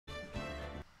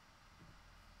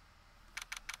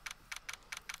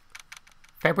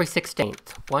February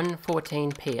 16th,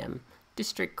 1:14 PM.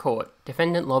 District Court,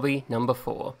 Defendant Lobby Number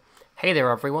 4. Hey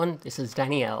there everyone, this is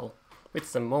Danielle, with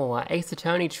some more Ace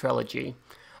Attorney Trilogy.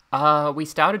 We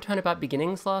started Turnabout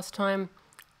Beginnings last time.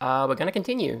 We're gonna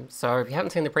continue, so if you haven't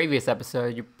seen the previous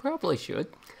episode, you probably should.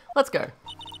 Let's go.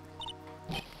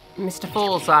 Mr.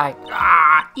 Falls,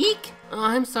 eek!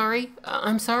 I'm sorry.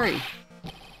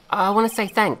 I want to say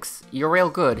thanks. You're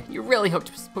real good. You really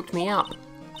hooked me up.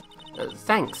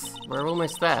 Thanks. We're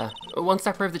almost there. Once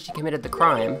I prove that she committed the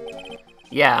crime...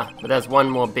 Yeah, but there's one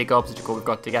more big obstacle we've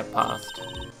got to get past.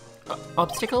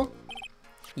 Obstacle?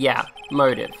 Yeah,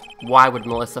 motive. Why would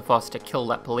Melissa Foster kill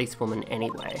that policewoman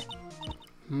anyway?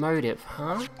 Motive,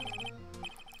 huh?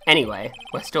 Anyway,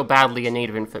 we're still badly in need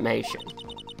of information.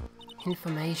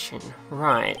 Information,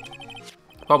 right.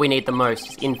 What we need the most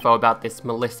is info about this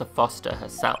Melissa Foster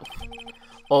herself.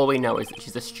 All we know is that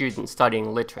she's a student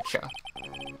studying literature.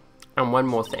 And one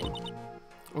more thing.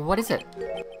 What is it?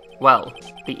 Well,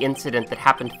 the incident that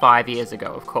happened 5 years ago,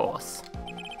 of course.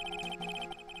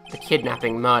 The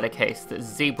kidnapping murder case that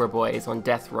Zebra Boy is on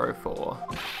death row for.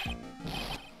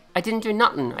 I didn't do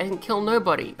nothing. I didn't kill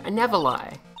nobody. I never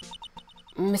lie.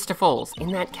 Mr. Falls,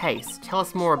 in that case, tell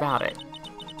us more about it.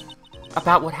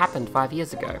 About what happened 5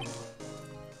 years ago.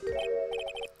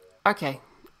 Okay,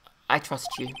 I trust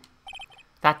you.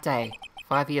 That day,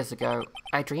 5 years ago,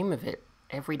 I dream of it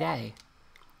every day.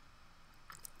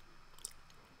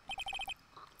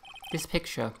 This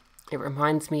picture, it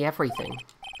reminds me everything.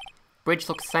 Bridge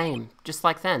looks same, just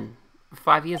like then,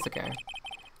 5 years ago.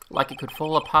 Like it could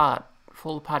fall apart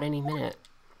any minute.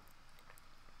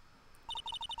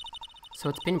 So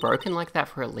it's been broken like that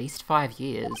for at least 5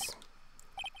 years.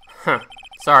 Huh,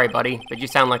 sorry buddy, but you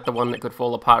sound like the one that could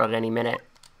fall apart at any minute.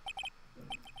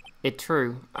 It's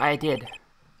true, I did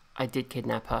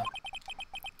kidnap her.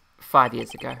 5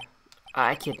 years ago.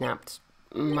 I kidnapped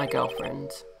my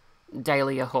girlfriend,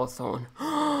 Dahlia Hawthorne.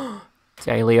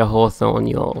 Dahlia Hawthorne,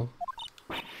 y'all.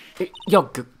 Your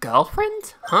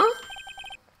girlfriend? Huh?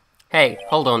 Hey,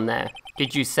 hold on there.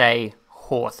 Did you say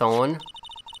Hawthorne?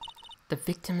 The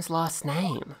victim's last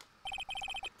name.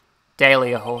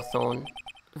 Dahlia Hawthorne.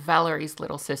 Valerie's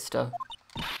little sister.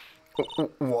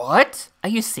 What? Are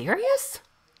you serious?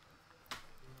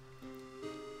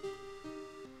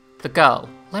 The girl.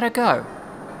 Let her go.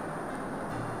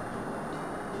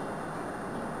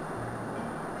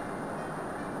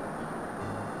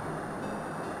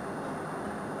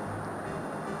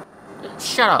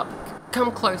 Shut up.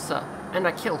 Come closer, and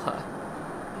I kill her.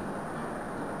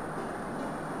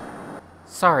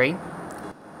 Sorry,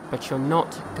 but you're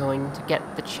not going to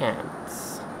get the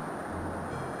chance.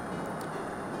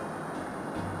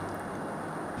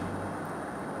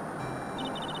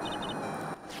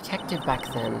 The detective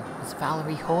back then was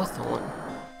Valerie Hawthorne.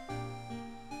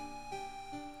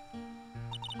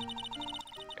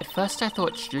 At first I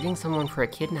thought shooting someone for a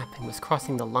kidnapping was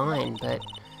crossing the line, but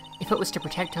if it was to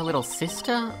protect her little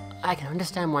sister, I can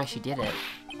understand why she did it.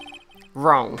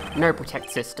 Wrong. No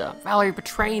protect sister. Valerie,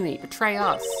 betray me. Betray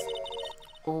us.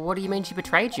 What do you mean she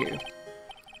betrayed you?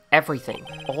 Everything.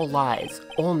 All lies.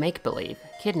 All make-believe.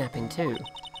 Kidnapping too.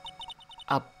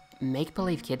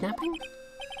 Make-believe kidnapping?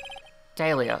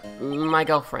 Dahlia, my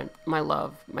girlfriend, my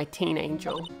love, my teen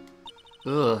angel.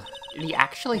 Ugh. Did he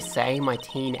actually say my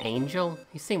teen angel?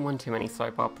 He's seen one too many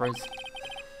soap operas.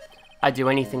 I'd do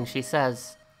anything she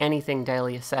says. Anything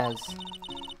Dahlia says.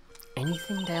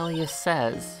 Anything Dahlia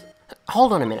says?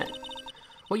 Hold on a minute.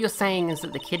 What you're saying is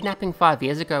that the kidnapping 5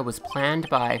 years ago was planned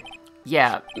by...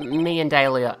 Yeah, me and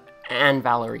Dahlia, and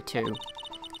Valerie too.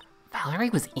 Valerie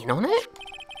was in on it?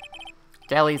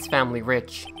 Dahlia's family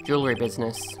rich, jewelry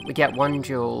business. We get one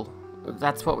jewel.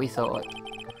 That's what we thought.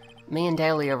 Me and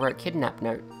Dahlia wrote kidnap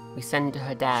note. We send to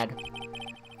her dad.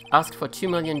 Ask for $2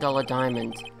 million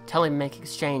diamond. Tell him make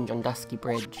exchange on Dusky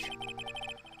Bridge.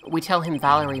 We tell him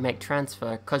Valerie make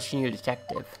transfer cause she knew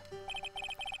detective.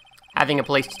 Having a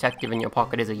police detective in your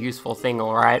pocket is a useful thing,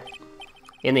 alright?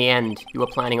 In the end, you were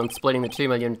planning on splitting the 2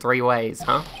 million 3 ways,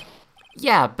 huh?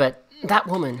 Yeah, but that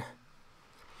woman...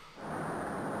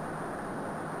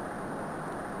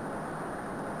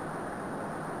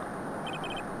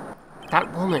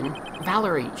 That woman,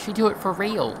 Valerie, she do it for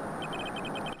real.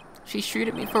 She shoot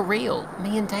at me for real,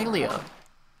 me and Dahlia.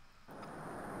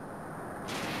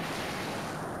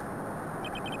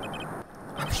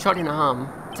 I'm shot in arm,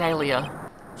 Dahlia.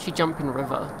 She jump in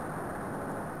river.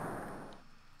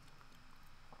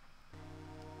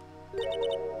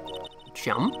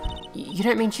 Jump? You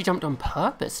don't mean she jumped on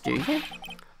purpose, do you?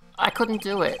 I couldn't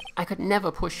do it. I could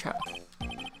never push her.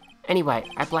 Anyway,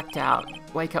 I blacked out.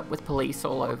 Wake up with police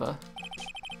all over.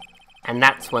 and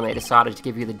that's when they decided to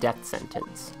give you the death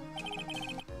sentence.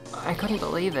 I couldn't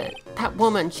believe it. That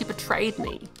woman, she betrayed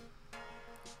me.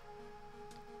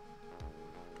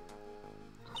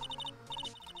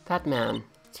 That man,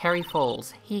 Terry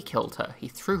Falls, he killed her. He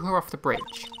threw her off the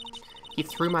bridge. He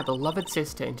threw my beloved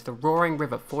sister into the roaring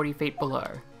river 40 feet below.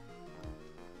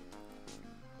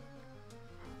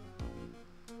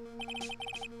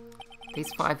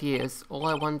 These 5 years, all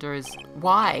I wonder is,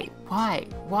 why? Why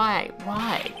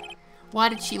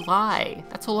did she lie?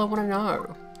 That's all I want to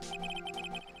know.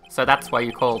 So that's why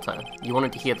you called her. You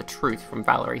wanted to hear the truth from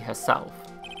Valerie herself.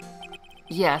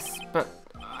 Yes, but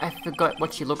I forgot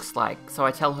what she looks like, so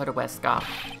I tell her to wear scarf.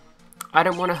 I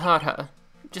don't want to hurt her.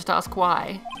 Just ask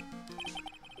why.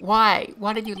 Why?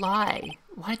 Why did you lie?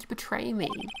 Why did you betray me?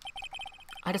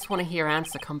 I just want to hear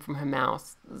answer come from her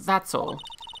mouth. That's all.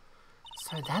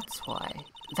 So that's why.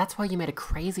 That's why you made a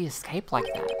crazy escape like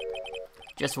that.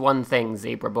 Just one thing,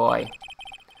 zebra boy.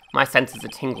 My senses are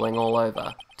tingling all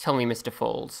over. Tell me, Mr.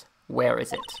 Falls, where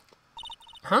is it?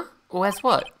 Huh? Where's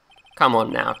what? Come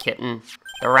on now, kitten.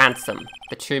 The ransom.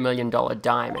 The $2 million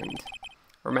diamond.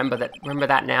 Remember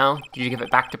that now? Did you give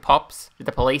it back to Pops? Did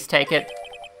the police take it?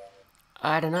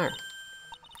 I don't know.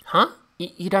 Huh?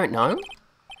 You don't know?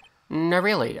 No,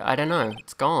 really, I don't know.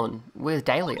 It's gone. Where's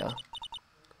Dahlia?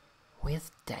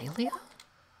 Where's Dahlia?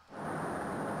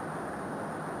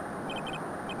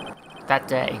 That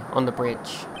day, on the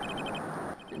bridge.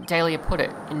 Dahlia put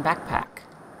it in backpack.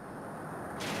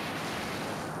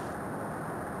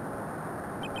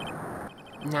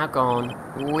 Now gone,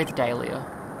 with Dahlia.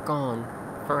 Gone,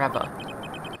 forever.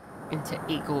 Into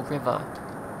Eagle River.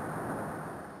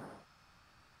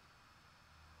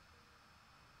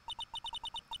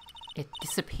 It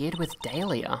disappeared with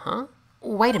Dahlia, huh?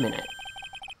 Wait a minute.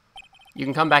 You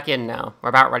can come back in now. We're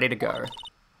about ready to go.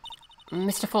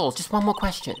 Mr. Falls, just one more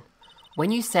question.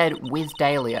 When you said with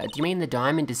Dahlia, do you mean the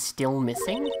diamond is still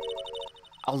missing?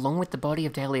 Along with the body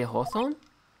of Dahlia Hawthorne?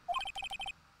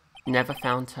 Never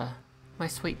found her. My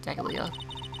sweet Dahlia.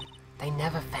 They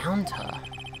never found her.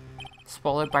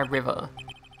 Swallowed by river.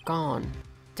 Gone.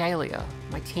 Dahlia,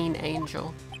 my teen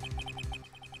angel.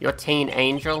 Your teen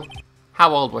angel?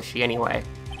 How old was she anyway?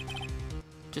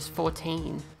 Just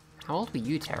 14. How old were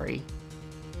you, Terry?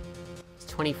 It's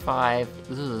 25.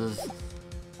 Ugh.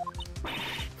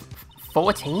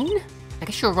 14? I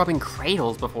guess you were robbing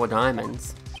cradles before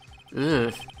diamonds.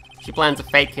 Ugh. She plans a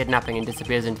fake kidnapping and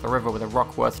disappears into the river with a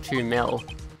rock worth 2 mil.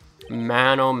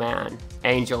 Man oh man.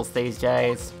 Angels these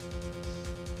days.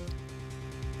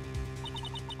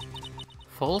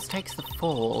 Falls takes the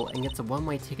fall and gets a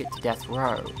one-way ticket to death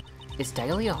row. Is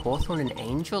Dahlia Hawthorne an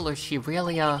angel, or is she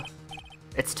really a...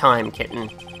 It's time, kitten.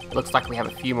 It looks like we have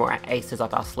a few more aces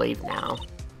up our sleeve now.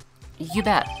 You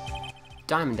bet.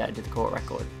 Diamond added to the court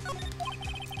record.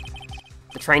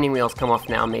 The training wheels come off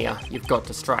now, Mia. You've got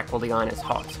to strike while the iron is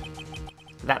hot.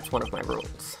 That's one of my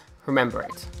rules. Remember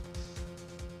it.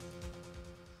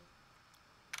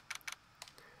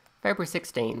 February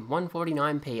 16,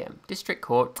 1:49 PM. District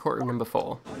Court, courtroom number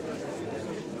 4.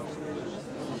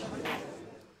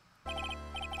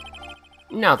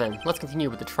 Now then, let's continue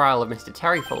with the trial of Mr.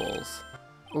 Terry Falls.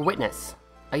 Witness,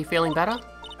 are you feeling better?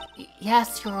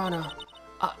 Yes, Your Honor.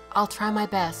 I'll try my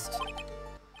best.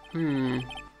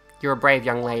 You're a brave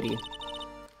young lady.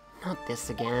 Not this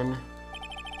again.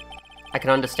 I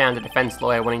can understand a defense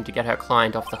lawyer wanting to get her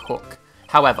client off the hook.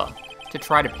 However, to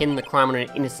try to pin the crime on an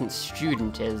innocent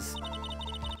student is...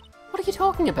 What are you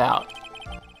talking about?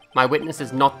 My witness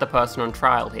is not the person on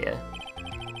trial here.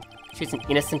 She's an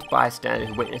innocent bystander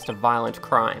who witnessed a violent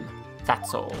crime.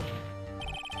 That's all.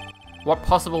 What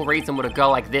possible reason would a girl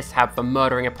like this have for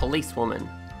murdering a policewoman?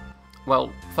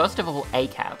 Well, first of all,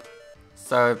 ACAB.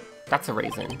 So, that's a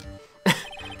reason.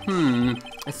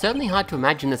 It's certainly hard to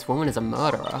imagine this woman as a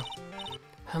murderer.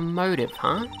 Her motive,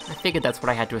 huh? I figured that's what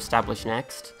I had to establish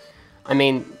next. I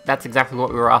mean, that's exactly what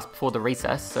we were asked before the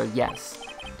recess, so yes.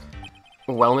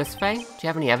 Well, Miss Faye, do you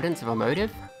have any evidence of a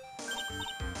motive?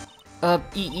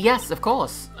 Yes, of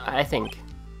course, I think.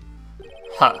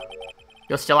 Huh.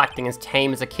 You're still acting as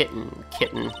tame as a kitten.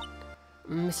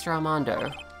 Mr.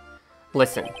 Armando.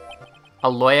 Listen, a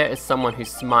lawyer is someone who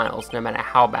smiles no matter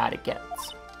how bad it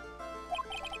gets.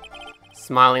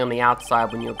 Smiling on the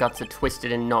outside when your guts are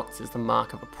twisted in knots is the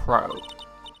mark of a pro.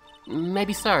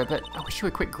 Maybe so, but I wish you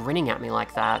would quit grinning at me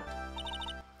like that.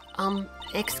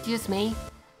 Excuse me.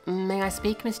 May I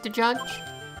speak, Mr. Judge?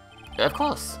 Of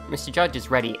course. Mr. Judge is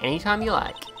ready anytime you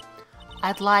like.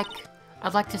 I'd like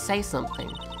to say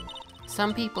something.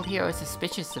 Some people here are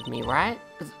suspicious of me, right?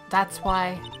 That's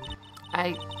why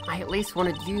I at least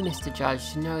wanted you, Mr.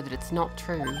 Judge, to know that it's not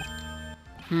true.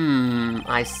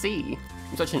 I see.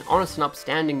 You're such an honest and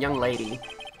upstanding young lady.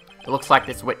 It looks like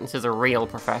this witness is a real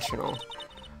professional.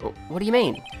 What do you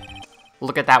mean?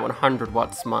 Look at that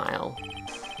 100-watt smile.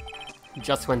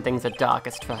 Just when things are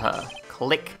darkest for her.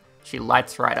 Click, she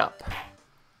lights right up.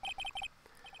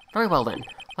 Very well then,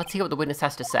 let's hear what the witness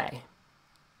has to say.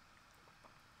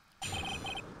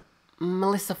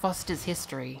 Melissa Foster's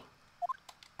history.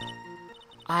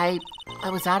 I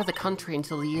was out of the country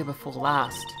until the year before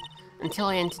last. Until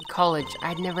I entered college,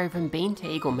 I'd never even been to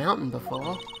Eagle Mountain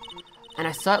before. And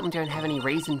I certainly don't have any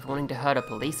reason for wanting to hurt a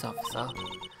police officer.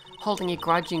 Holding a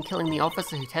grudge and killing the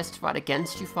officer who testified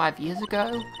against you 5 years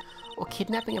ago? Or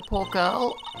kidnapping a poor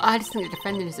girl? I just think the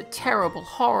defendant is a terrible,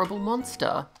 horrible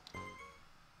monster.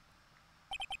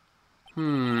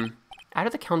 Out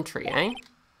of the country, eh?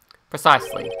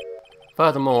 Precisely.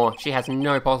 Furthermore, she has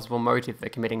no possible motive for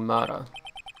committing murder.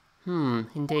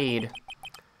 Indeed.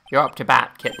 You're up to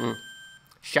bat, kitten.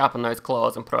 Sharpen those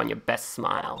claws and put on your best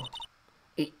smile.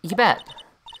 You bet.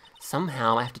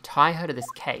 Somehow I have to tie her to this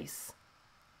case.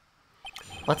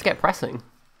 Let's get pressing.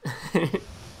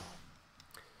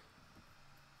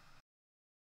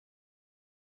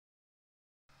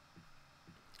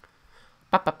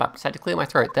 Just had to clear my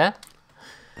throat there.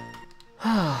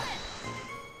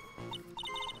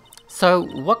 So,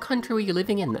 what country were you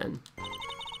living in then?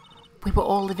 We were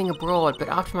all living abroad, but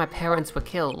after my parents were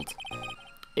killed.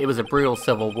 It was a brutal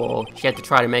civil war. She had to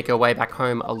try to make her way back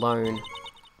home alone.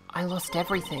 I lost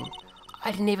everything.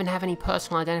 I didn't even have any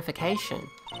personal identification.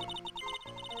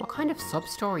 What kind of sob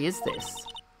story is this?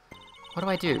 What do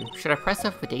I do? Should I press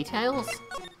her for details?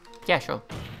 Yeah, sure.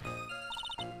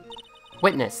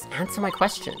 Witness, answer my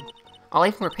question. I'll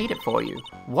even repeat it for you.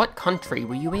 What country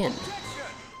were you in?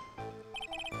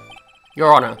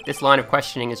 Your Honor, this line of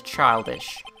questioning is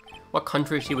childish. What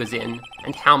country she was in,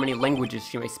 and how many languages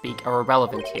she may speak are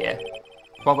irrelevant here.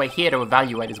 What we're here to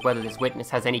evaluate is whether this witness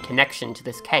has any connection to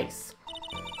this case.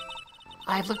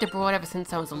 I've lived abroad ever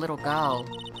since I was a little girl.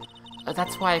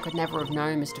 That's why I could never have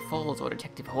known Mr. Falls or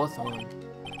Detective Hawthorne.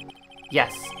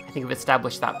 Yes, I think we've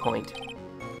established that point.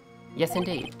 Yes,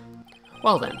 indeed.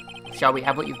 Well then, shall we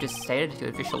have what you've just stated to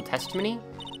official testimony?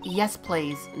 Yes,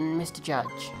 please, Mr.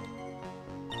 Judge.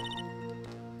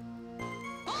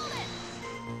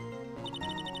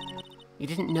 You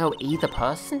didn't know either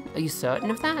person? Are you certain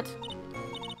of that?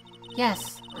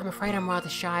 Yes, I'm afraid I'm rather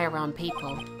shy around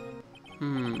people.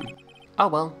 Oh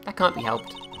well, that can't be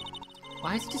helped.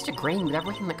 Why is she just agreeing with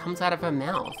everything that comes out of her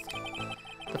mouth?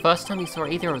 The first time you saw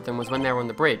either of them was when they were on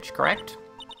the bridge, correct?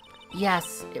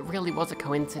 Yes, it really was a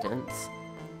coincidence.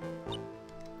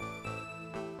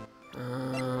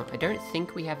 I don't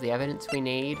think we have the evidence we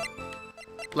need.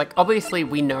 Like, obviously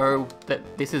we know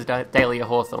that this is Dahlia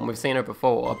Hawthorne, we've seen her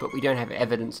before, but we don't have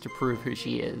evidence to prove who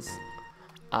she is.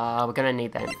 We're gonna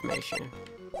need that information.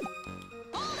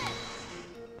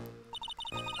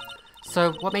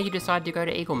 So, what made you decide to go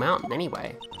to Eagle Mountain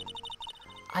anyway?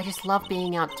 I just love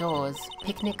being outdoors.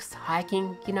 Picnics,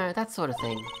 hiking, you know, that sort of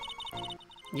thing.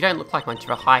 You don't look like much of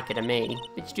a hiker to me,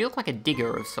 but you do look like a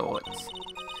digger of sorts.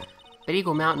 But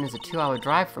Eagle Mountain is a 2-hour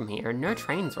drive from here, and no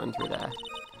trains run through there.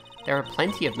 There are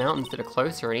plenty of mountains that are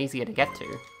closer and easier to get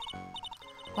to.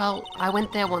 Well, I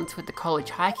went there once with the college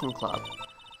hiking club.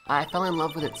 I fell in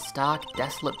love with its stark,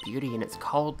 desolate beauty and its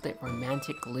cold, lit,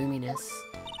 romantic gloominess.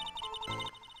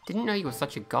 Didn't know you were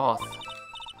such a goth.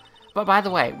 But by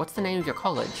the way, what's the name of your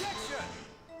college?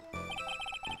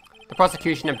 The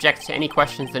prosecution objects to any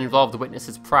questions that involve the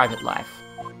witness's private life.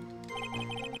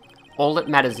 All that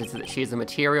matters is that she is a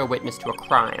material witness to a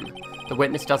crime. The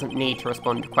witness doesn't need to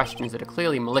respond to questions that are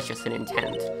clearly malicious in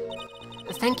intent.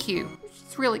 Thank you.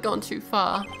 She's really gone too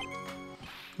far.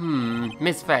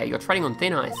 Ms. Faye, you're treading on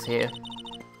thin ice here.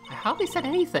 I hardly said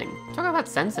anything. Talk about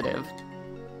sensitive.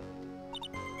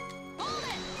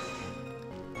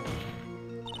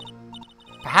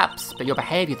 Perhaps, but your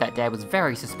behaviour that day was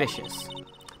very suspicious.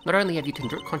 Not only have you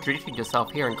contradicted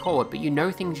yourself here in court, but you know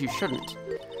things you shouldn't.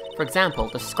 For example,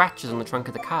 the scratches on the trunk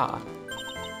of the car.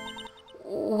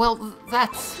 Well,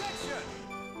 that's...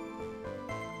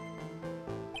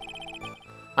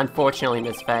 Unfortunately,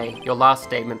 Ms. Faye, your last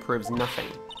statement proves nothing.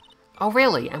 Oh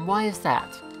really? And why is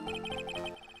that?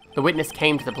 The witness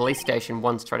came to the police station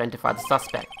once to identify the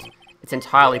suspect. It's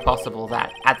entirely possible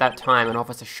that, at that time, an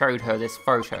officer showed her this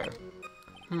photo.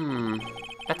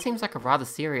 That seems like a rather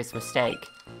serious mistake.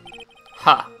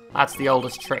 Ha! That's the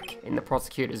oldest trick in the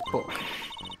prosecutor's book.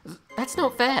 That's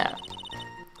not fair.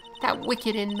 That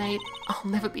wicked inmate, I'll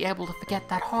never be able to forget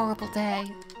that horrible day.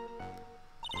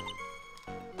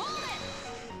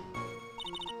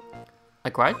 A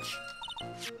grudge?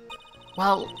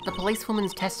 Well, the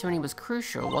policewoman's testimony was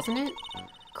crucial, wasn't it?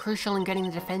 crucial in getting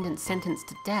the defendant sentenced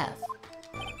to death.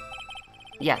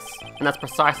 Yes, and that's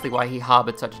precisely why he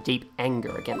harbored such deep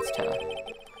anger against her.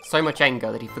 So much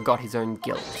anger that he forgot his own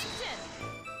guilt.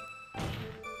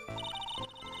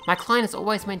 My client has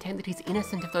always maintained that he's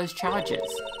innocent of those charges.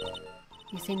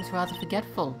 He seems rather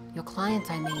forgetful. Your client,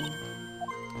 I mean.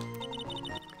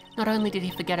 Not only did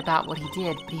he forget about what he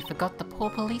did, but he forgot the poor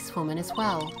policewoman as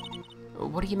well.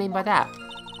 What do you mean by that?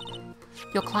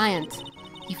 Your client,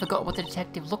 he forgot what the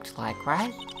detective looked like,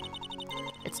 right?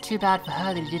 It's too bad for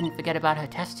her that he didn't forget about her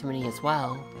testimony as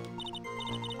well.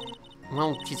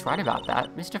 Well, she's right about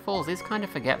that. Mr. Falls is kind of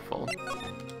forgetful.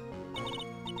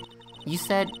 You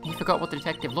said he forgot what the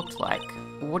detective looked like.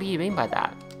 What do you mean by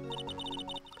that?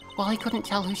 Well, he couldn't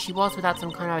tell who she was without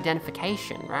some kind of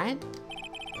identification, right?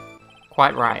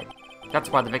 Quite right.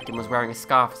 That's why the victim was wearing a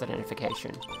scarf as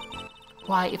identification.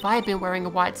 Why, if I had been wearing a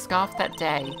white scarf that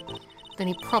day, then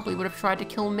he probably would have tried to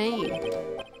kill me.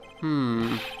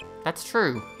 That's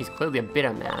true. He's clearly a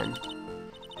bitter man.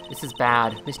 This is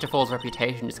bad. Mr. Fall's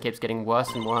reputation just keeps getting worse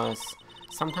and worse.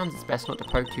 Sometimes it's best not to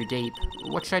poke too deep.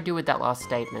 What should I do with that last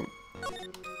statement?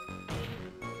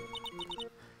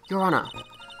 Your Honor,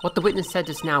 what the witness said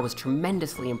just now was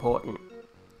tremendously important.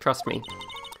 Trust me.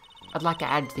 I'd like to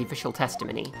add to the official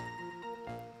testimony.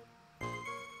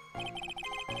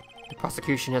 The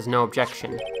prosecution has no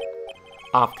objection.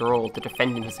 After all, the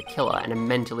defendant is a killer and a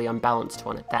mentally unbalanced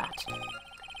one at that.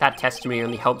 That testimony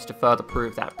only helps to further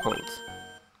prove that point.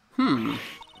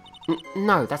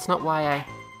 No, that's not why I...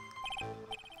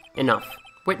 Enough.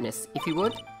 Witness, if you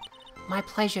would. My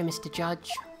pleasure, Mr.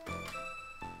 Judge.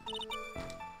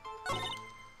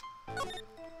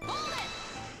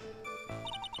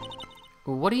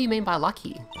 What do you mean by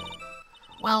lucky?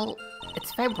 Well,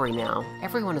 it's February now.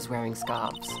 Everyone is wearing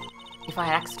scarves. If I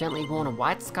had accidentally worn a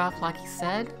white scarf like he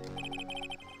said,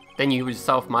 then you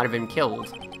yourself might have been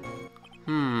killed.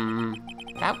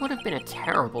 That would have been a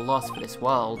terrible loss for this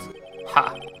world.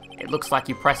 Ha! It looks like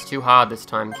you pressed too hard this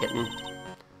time, kitten.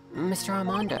 Mr.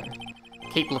 Armando.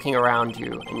 Keep looking around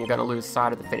you, and you're gonna lose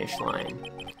sight of the finish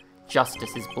line.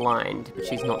 Justice is blind, but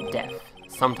she's not deaf.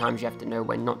 Sometimes you have to know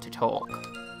when not to talk.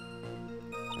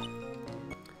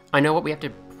 I know what we have to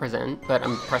present, but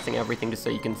I'm pressing everything just so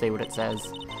you can see what it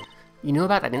says. You knew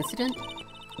about that incident?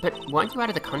 But weren't you out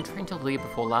of the country until the year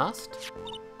before last?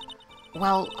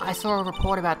 Well, I saw a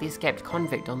report about the escaped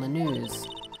convict on the news.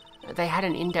 They had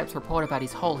an in-depth report about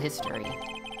his whole history.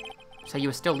 So you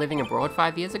were still living abroad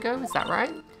 5 years ago, is that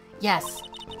right? Yes.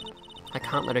 I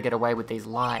can't let her get away with these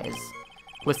lies.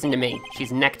 Listen to me,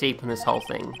 she's neck deep in this whole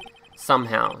thing.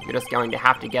 Somehow, you're just going to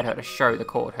have to get her to show the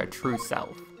court her true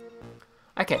self.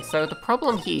 Okay, so the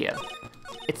problem here,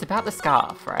 it's about the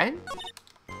scarf, right?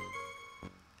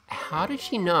 How did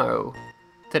she know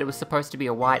that it was supposed to be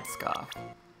a white scarf?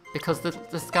 Because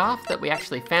the scarf that we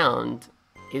actually found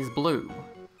is blue.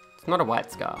 It's not a white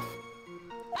scarf.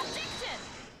 Objection!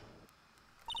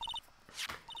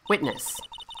 Witness,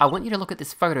 I want you to look at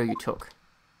this photo you took.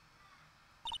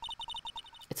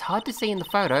 It's hard to see in the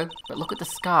photo, but look at the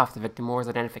scarf the victim wore as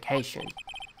identification.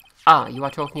 Ah, you are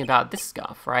talking about this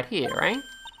scarf right here, right?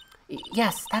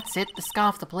 Yes, that's it, the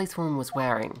scarf the policewoman was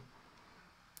wearing.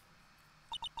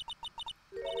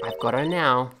 I've got her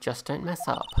now, just don't mess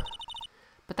up.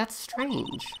 But that's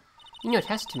strange. In your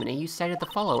testimony, you stated the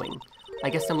following. I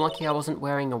guess I'm lucky I wasn't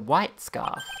wearing a white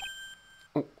scarf.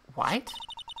 White?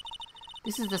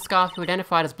 This is the scarf you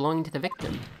identified as belonging to the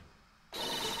victim.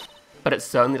 But it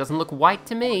certainly doesn't look white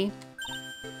to me.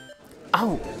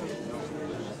 Oh!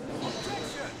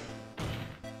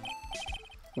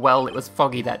 Well, it was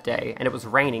foggy that day, and it was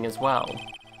raining as well.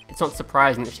 It's not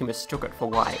surprising that she mistook it for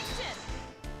white.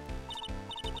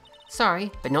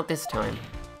 Sorry, but not this time.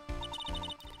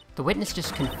 The witness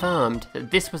just confirmed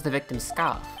that this was the victim's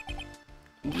scarf.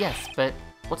 Yes, but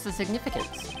what's the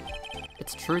significance?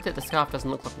 It's true that the scarf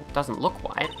doesn't look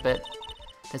white, but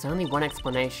there's only one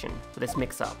explanation for this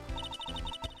mix-up.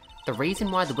 The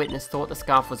reason why the witness thought the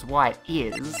scarf was white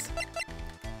is...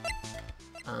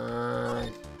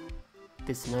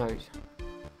 this note.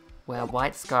 Wear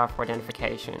white scarf for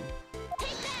identification.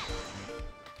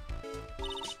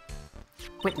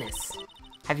 Witness,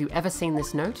 have you ever seen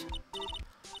this note?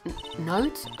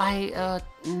 Note?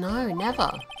 No,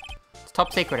 never. It's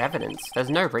top secret evidence.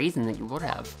 There's no reason that you would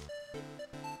have.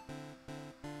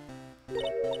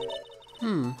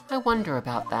 I wonder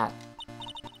about that.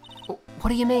 What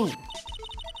do you mean?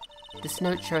 This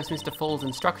note shows Mr. Fall's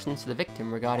instructions to the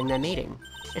victim regarding their meeting.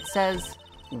 It says,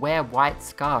 wear white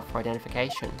scarf for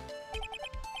identification.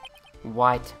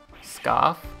 White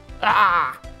scarf?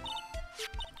 Ah!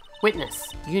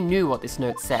 Witness, you knew what this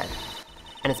note said.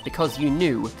 And it's because you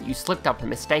knew that you slipped up and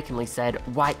mistakenly said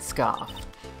white scarf.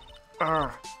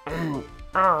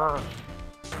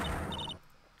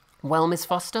 Well, Miss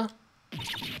Foster?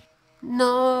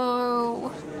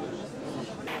 No!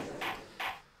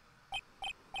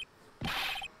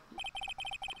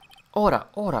 Order,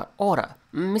 order, order.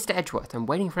 Mr. Edgeworth, I'm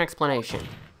waiting for an explanation.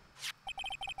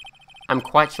 I'm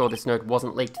quite sure this note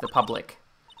wasn't leaked to the public.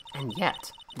 And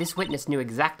yet, this witness knew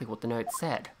exactly what the note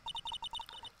said.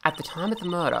 At the time of the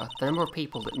murder, the number of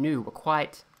people that knew were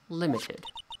quite limited.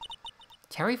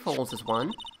 Terry Falls is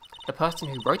one. The person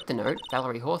who wrote the note,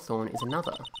 Valerie Hawthorne, is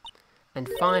another. And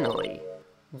finally,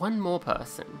 one more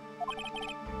person.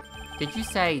 Did you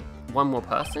say one more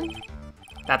person?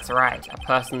 That's right, a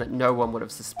person that no one would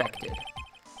have suspected.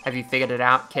 Have you figured it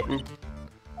out, kitten?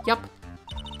 Yup.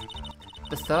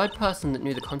 The third person that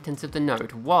knew the contents of the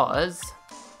note was...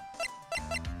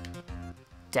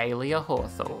 Dahlia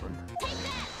Hawthorne.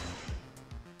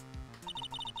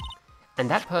 And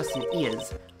that person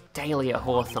is Dahlia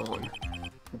Hawthorne.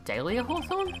 Dahlia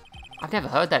Hawthorne? I've never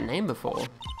heard that name before.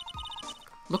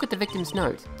 Look at the victim's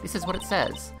note. This is what it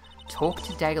says. Talk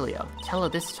to Dahlia. Tell her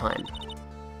this time.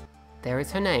 There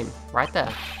is her name, right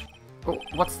there. Oh,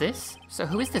 what's this? So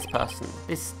who is this person?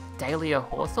 This Dahlia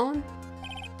Hawthorne?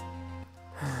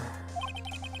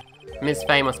 Ms.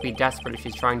 Fay must be desperate if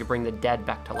she's trying to bring the dead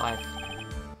back to life.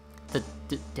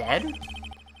 The dead?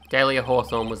 Dahlia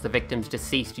Hawthorne was the victim's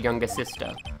deceased younger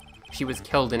sister. She was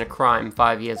killed in a crime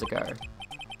 5 years ago.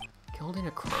 Killed in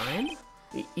a crime?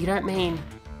 You don't mean...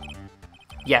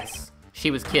 Yes,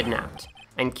 she was kidnapped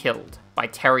and killed by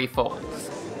Terry Falls.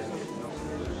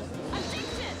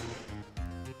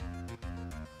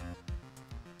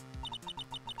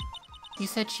 You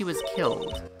said she was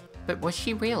killed, but was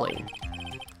she really?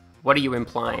 What are you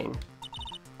implying?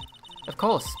 Of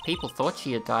course, people thought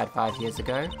she had died 5 years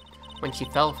ago, when she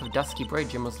fell from Dusky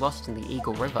Bridge and was lost in the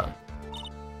Eagle River.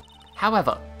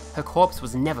 However, her corpse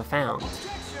was never found.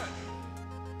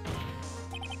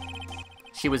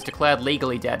 She was declared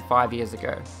legally dead 5 years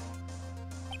ago.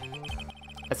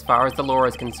 As far as the law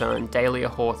is concerned, Dahlia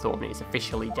Hawthorne is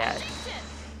officially dead.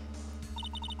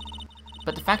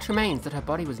 But the fact remains that her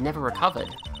body was never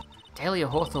recovered. Dahlia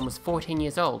Hawthorne was 14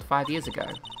 years old 5 years ago.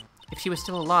 If she was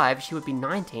still alive, she would be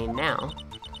 19 now.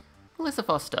 Melissa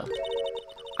Foster,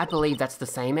 I believe that's the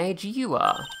same age you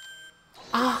are.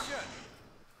 Ah!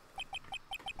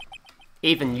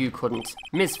 Even you couldn't.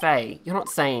 Ms. Fay, you're not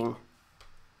saying...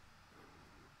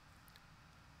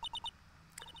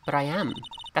 But I am.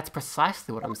 That's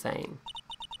precisely what I'm saying.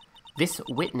 This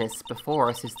witness before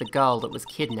us is the girl that was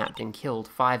kidnapped and killed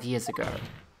 5 years ago.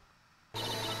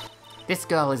 This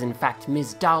girl is in fact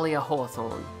Ms. Dahlia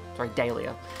Hawthorne. Sorry,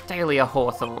 Dahlia. Dahlia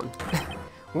Hawthorne.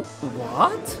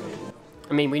 What?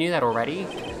 I mean, we knew that already,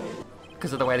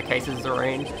 because of the way the case is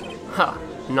arranged. Ha!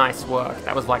 Nice work.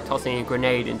 That was like tossing a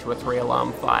grenade into a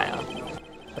 3-alarm fire.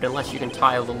 But unless you can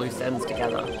tie all the loose ends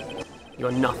together,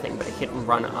 you're nothing but a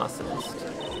hit-and-run arsonist.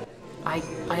 I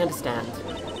understand.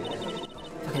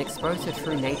 If I can expose her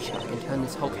true nature, I can turn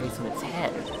this whole case on its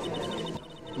head.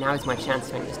 Now is my chance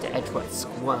to make Mr. Edgeworth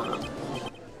squirm.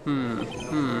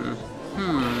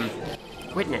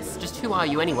 Witness, just who are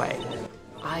you anyway?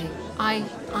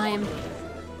 I'm...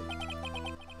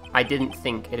 I didn't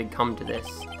think it had come to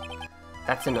this.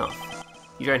 That's enough.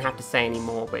 You don't have to say any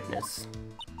more, witness.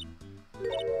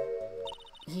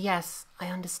 Yes, I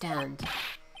understand.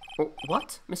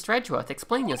 What? Mr. Edgeworth,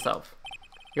 explain yourself.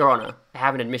 Your Honor, I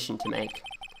have an admission to make.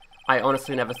 I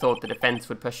honestly never thought the defense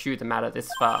would pursue the matter this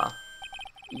far.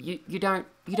 You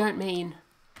don't mean...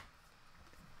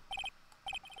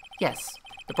 Yes,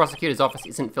 the prosecutor's office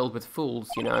isn't filled with fools,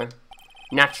 you know.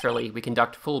 Naturally, we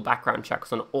conduct full background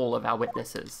checks on all of our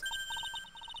witnesses.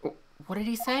 What did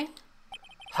he say?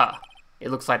 Huh,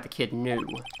 it looks like the kid knew.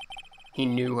 He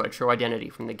knew her true identity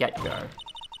from the get-go.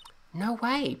 No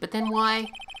way, but then why?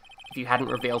 If you hadn't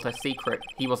revealed her secret,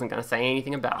 he wasn't going to say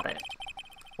anything about it.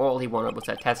 All he wanted was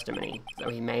her testimony, so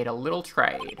he made a little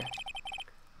trade.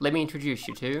 Let me introduce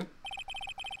you to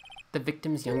the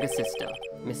victim's younger sister,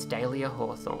 Miss Dahlia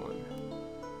Hawthorne.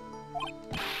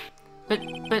 But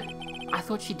I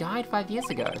thought she died 5 years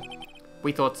ago.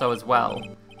 We thought so as well,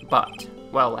 but,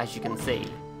 well, as you can see.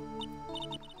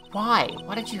 Why?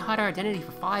 Why did you hide her identity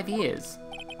for 5 years?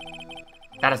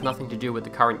 That has nothing to do with the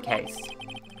current case.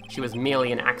 She was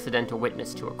merely an accidental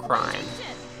witness to a crime.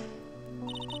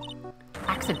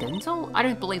 Accidental? I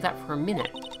don't believe that for a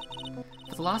minute.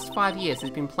 For the last 5 years, she's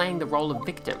been playing the role of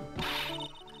victim.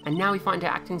 And now we find her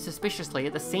acting suspiciously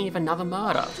at the scene of another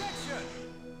murder.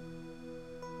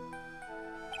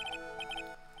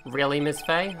 Really, Ms.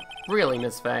 Fay? Really,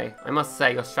 Ms. Fay? I must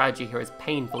say your strategy here is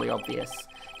painfully obvious.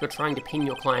 You're trying to pin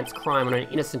your client's crime on an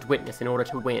innocent witness in order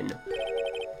to win.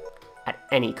 At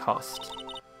any cost.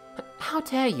 How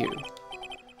dare you?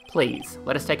 Please,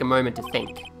 let us take a moment to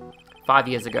think. 5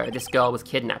 years ago, this girl was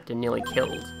kidnapped and nearly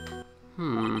killed.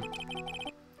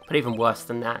 But even worse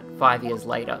than that, 5 years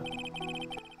later,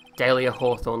 Dahlia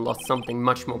Hawthorne lost something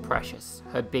much more precious,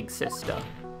 her big sister.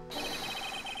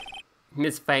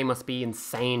 Ms. Fay must be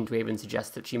insane to even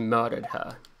suggest that she murdered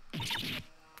her.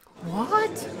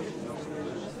 What?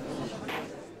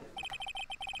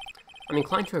 I'm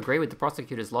inclined to agree with the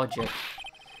prosecutor's logic.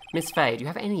 Miss Fay, do you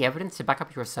have any evidence to back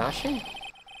up your assertion?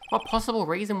 What possible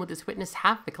reason would this witness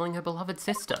have for killing her beloved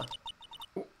sister?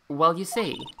 Well, you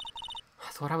see,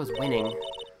 I thought I was winning,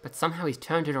 but somehow he's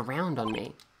turned it around on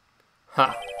me.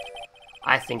 Huh.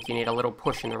 I think you need a little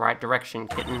push in the right direction,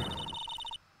 kitten.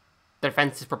 The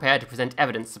defense is prepared to present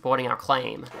evidence supporting our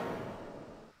claim.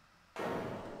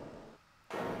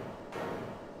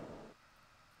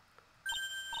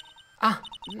 Ah,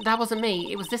 that wasn't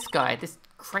me. It was this guy, this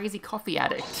crazy coffee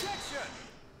addict.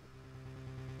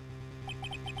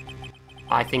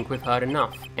 I think we've heard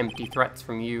enough empty threats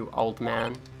from you, old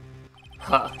man.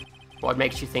 Huh. What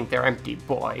makes you think they're empty,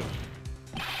 boy?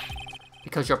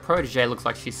 Because your protege looks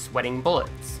like she's sweating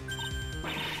bullets.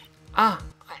 Ah,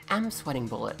 I am sweating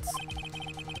bullets.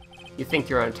 You think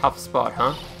you're in a tough spot,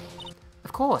 huh?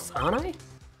 Of course, aren't I?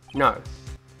 No.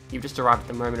 You've just arrived at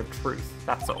the moment of truth,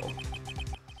 that's all.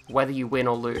 Whether you win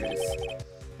or lose,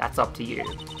 that's up to you.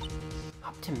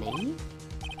 Up to me?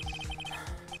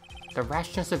 The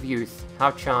rashness of youth,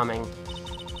 how charming.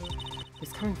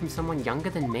 It's coming from someone younger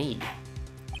than me.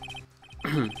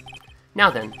 Now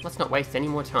then, let's not waste any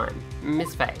more time.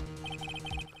 Miss Fay,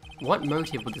 what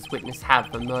motive would this witness have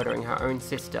for murdering her own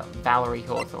sister, Valerie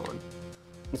Hawthorne?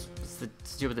 It's to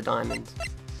do with the diamond.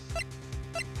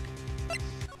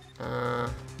 I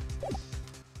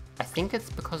think it's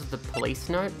because of the police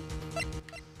note.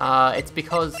 It's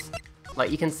because,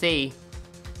 like, you can see,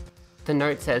 the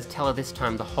note says, tell her this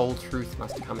time the whole truth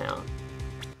must come out.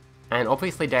 And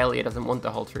obviously Dahlia doesn't want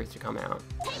the whole truth to come out.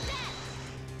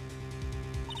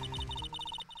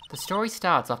 The story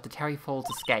starts after Terry Falls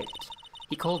escaped.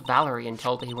 He called Valerie and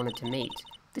told her he wanted to meet.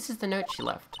 This is the note she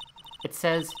left. It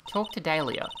says, talk to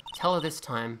Dahlia. Tell her this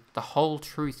time the whole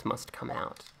truth must come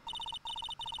out.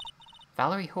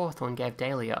 Valerie Hawthorne gave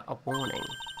Dahlia a warning.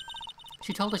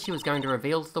 She told her she was going to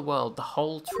reveal to the world the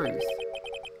whole truth.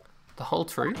 The whole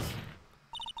truth?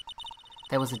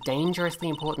 There was a dangerously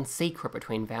important secret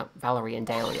between Valerie and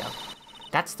Dahlia.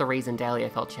 That's the reason Dahlia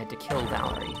felt she had to kill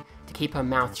Valerie, to keep her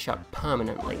mouth shut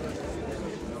permanently.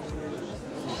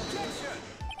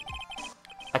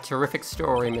 A terrific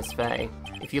story, Miss Fay.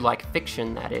 If you like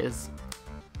fiction, that is.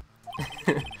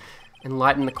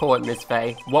 Enlighten the court, Miss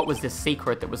Fay. What was this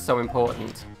secret that was so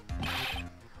important?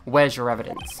 Where's your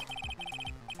evidence?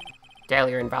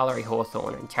 Dahlia and Valerie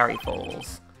Hawthorne and Terry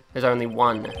Falls. There's only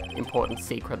one important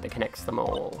secret that connects them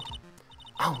all.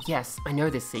 Oh yes, I know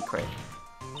this secret.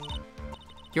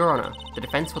 Your Honor, the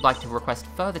defense would like to request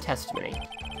further testimony.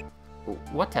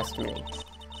 What testimony?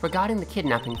 Regarding the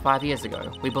kidnapping 5 years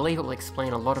ago, we believe it will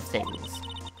explain a lot of things,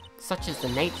 such as the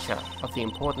nature of the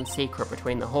important secret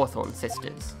between the Hawthorne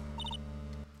sisters.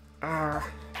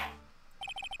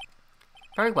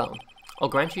 Very well. I'll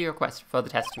grant you your request for further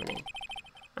testimony.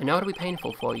 I know it'll be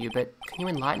painful for you, but can you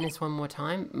enlighten us one more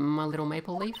time, my little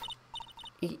maple leaf?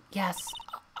 Yes,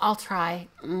 I'll try,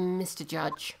 Mr.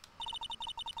 Judge.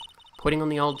 Putting on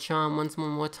the old charm once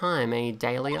more time, eh,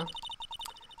 Dahlia?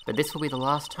 But this will be the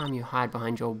last time you hide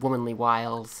behind your womanly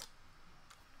wiles.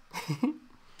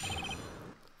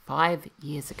 5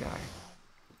 years ago.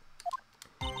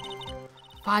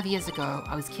 5 years ago,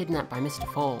 I was kidnapped by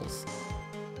Mr. Falls.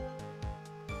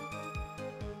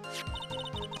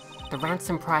 The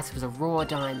ransom price was a raw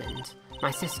diamond.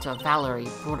 My sister, Valerie,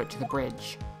 brought it to the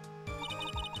bridge.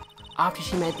 After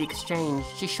she made the exchange,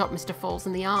 she shot Mr. Falls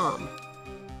in the arm.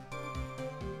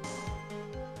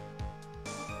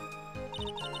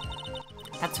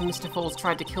 That's when Mr. Falls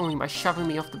tried to kill me by shoving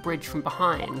me off the bridge from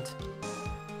behind.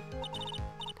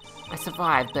 I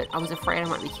survived, but I was afraid I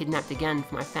might be kidnapped again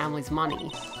for my family's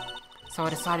money. So I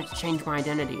decided to change my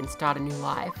identity and start a new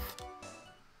life.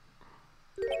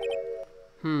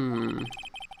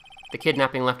 The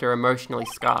kidnapping left her emotionally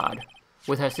scarred.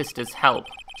 With her sister's help,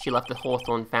 she left the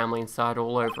Hawthorne family inside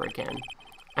all over again.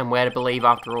 And where to believe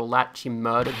after all that she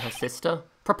murdered her sister?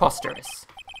 Preposterous.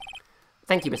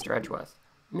 Thank you, Mr. Edgeworth.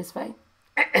 Miss Fay?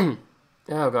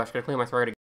 Oh gosh, gotta clear my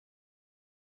throat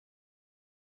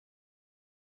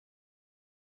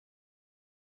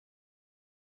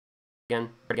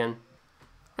again.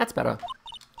 That's better.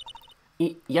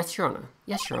 Yes, Your Honor.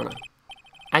 Yes, Your Honor.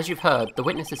 As you've heard, the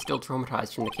witness is still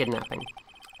traumatized from the kidnapping.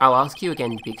 I'll ask you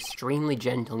again to be extremely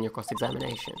gentle in your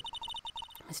cross-examination.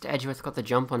 Mr. Edgeworth's got the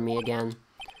jump on me again.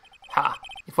 Ha!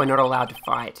 If we're not allowed to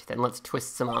fight, then let's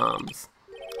twist some arms.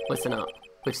 Listen up.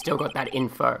 We've still got that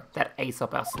info, that ace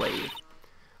up our sleeve.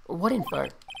 What info?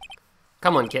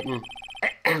 Come on, kitten.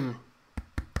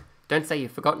 Don't say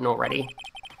you've forgotten already.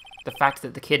 The fact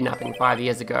that the kidnapping 5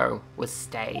 years ago was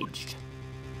staged.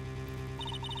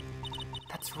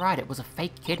 That's right, it was a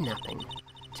fake kidnapping.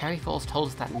 Terry Falls told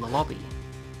us that in the lobby.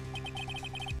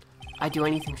 I do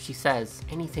anything she says,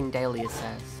 anything Dahlia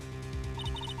says.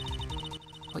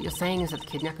 What you're saying is that the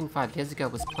kidnapping 5 years ago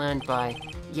was planned by,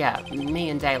 yeah, me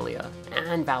and Dahlia,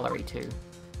 and Valerie too.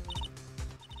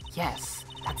 Yes,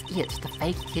 that's it. The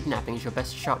fake kidnapping is your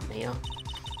best shot, Mia.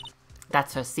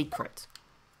 That's her secret.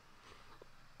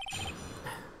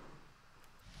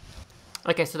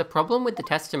 Okay, so the problem with the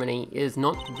testimony is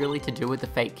not really to do with the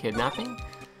fake kidnapping.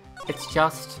 It's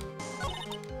just...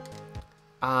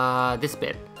 this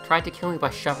bit. Tried to kill me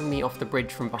by shoving me off the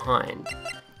bridge from behind.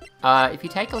 If you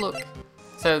take a look...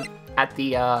 So, at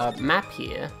the map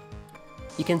here,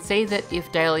 you can see that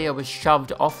if Dahlia was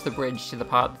shoved off the bridge to the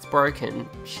part that's broken,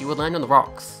 she would land on the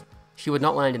rocks. She would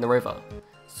not land in the river.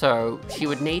 So, she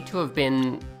would need to have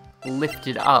been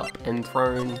lifted up and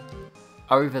thrown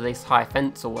over this high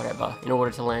fence or whatever in order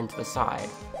to land to the side.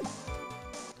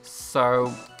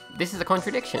 So, this is a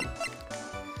contradiction.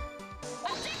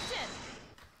 Objection!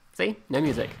 See? No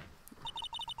music.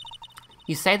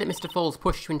 You say that Mr. Falls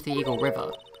pushed you into the Eagle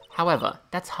River. However,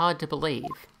 that's hard to believe.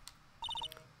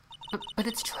 But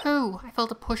it's true. I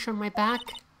felt a push on my back.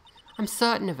 I'm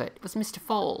certain of it. It was Mr.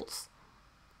 Falls.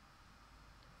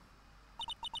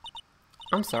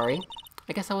 I'm sorry.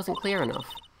 I guess I wasn't clear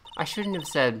enough. I shouldn't have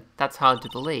said, that's hard to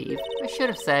believe. I should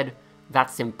have said,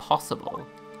 that's impossible.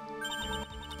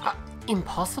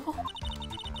 Impossible?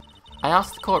 I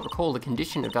asked the court recall the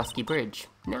condition of Dusky Bridge,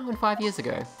 now and 5 years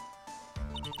ago.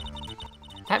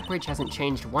 That bridge hasn't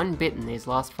changed one bit in these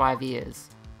last 5 years.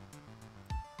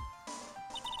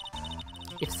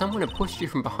 If someone had pushed you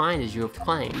from behind as you have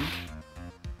claimed,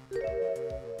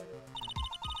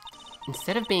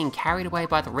 instead of being carried away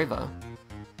by the river,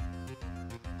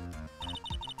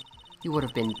 you would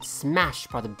have been smashed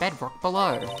by the bedrock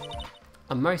below.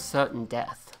 A most certain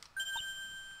death.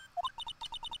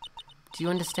 Do you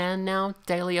understand now,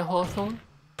 Dahlia Hawthorne?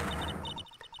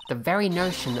 The very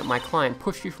notion that my client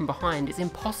pushed you from behind is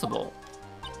impossible.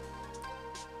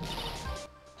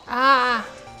 Ah!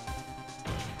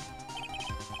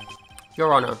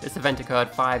 Your Honour, this event occurred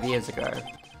 5 years ago.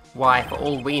 Why, for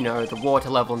all we know, the water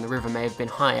level in the river may have been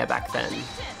higher back then.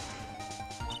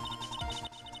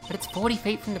 But it's 40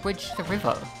 feet from the bridge to the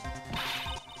river.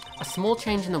 A small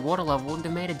change in the water level would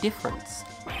have made a difference.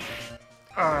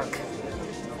 Ugh.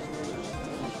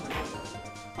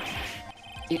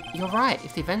 You're right,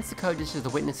 if the events occurred just as the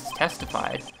witnesses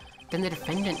testified, then the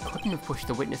defendant couldn't have pushed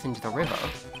the witness into the river.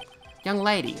 Young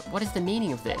lady, what is the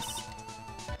meaning of this?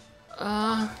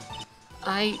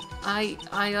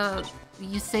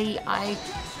 You see,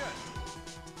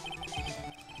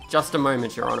 Just a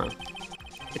moment, Your Honour.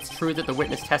 It's true that the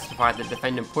witness testified that the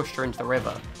defendant pushed her into the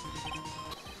river.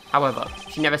 However,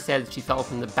 she never said she fell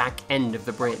from the back end of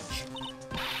the bridge.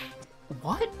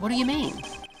 What? What do you mean?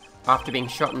 After being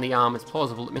shot in the arm, it's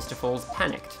plausible that Mr. Falls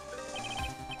panicked.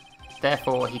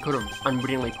 Therefore, he could have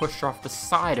unwittingly pushed her off the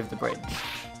side of the bridge.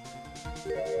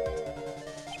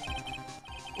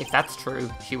 If that's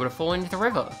true, she would have fallen into the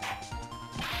river.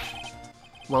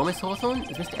 Well, Miss Hawthorne,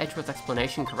 is Mr. Edgeworth's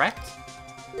explanation correct?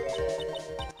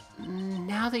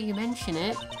 Now that you mention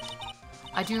it,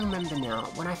 I do remember now.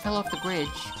 When I fell off the bridge,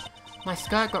 my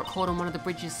skirt got caught on one of the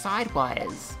bridge's side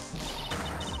wires.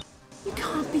 You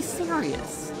can't be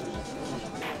serious.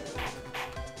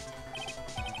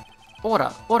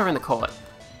 Order! Order in the court!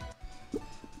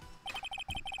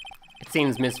 It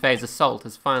seems Ms. Faye's assault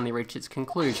has finally reached its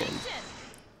conclusion.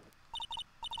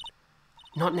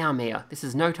 Not now, Mia. This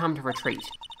is no time to retreat.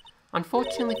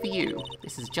 Unfortunately for you,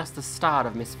 this is just the start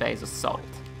of Miss Faye's assault.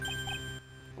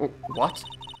 What?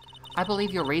 I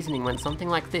believe your reasoning went something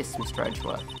like this, Mr.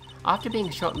 Edgeworth. After being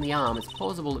shot in the arm, it's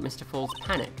plausible that Mr. Falls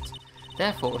panicked.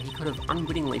 Therefore, he could have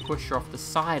unwittingly pushed her off the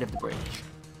side of the bridge.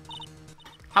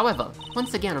 However,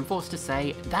 once again I'm forced to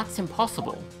say, that's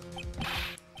impossible.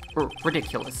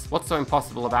 Ridiculous. What's so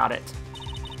impossible about it?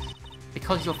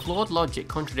 Because your flawed logic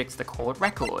contradicts the court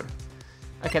record.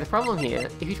 Okay, the problem here,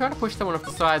 if you try to push someone off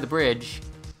the side of the bridge,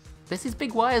 there's these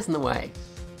big wires in the way.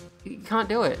 You can't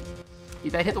do it.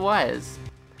 They hit the wires.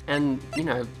 And, you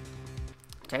know,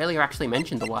 Dahlia actually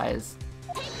mentioned the wires.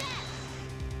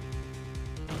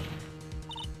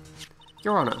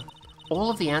 Your Honour, All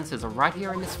of the answers are right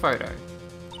here in this photo.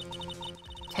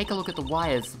 Take a look at the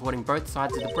wires supporting both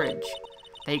sides of the bridge.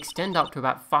 They extend up to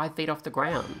about 5 feet off the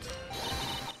ground.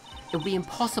 It would be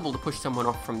impossible to push someone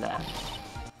off from there.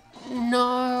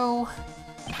 No!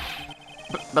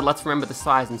 But let's remember the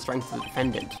size and strength of the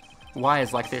defendant.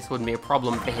 Wires like this wouldn't be a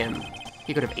problem for him.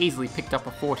 He could have easily picked up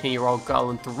a 14-year-old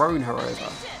girl and thrown her over.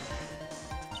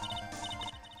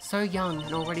 So young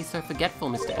and already so forgetful,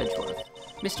 Mr. Edgeworth.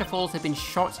 Mr. Falls had been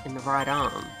shot in the right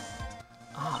arm.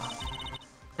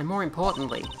 And more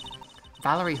importantly,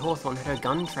 Valerie Hawthorne had her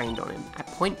gun trained on him at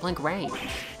point-blank range.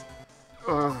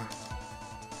 Ugh.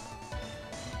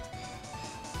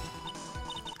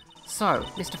 So,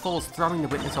 Mr. Falls throwing the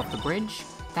witness off the bridge?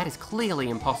 That is clearly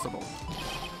impossible.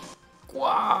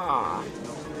 Gwah!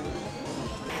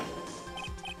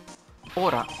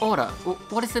 Order, order!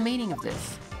 What is the meaning of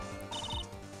this?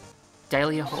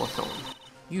 Dahlia Hawthorne,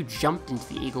 you jumped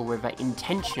into the Eagle River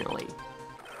intentionally.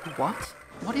 What?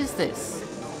 What is this?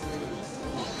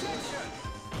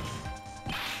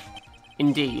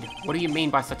 Indeed, what do you mean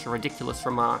by such a ridiculous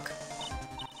remark?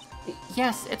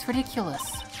 Yes, it's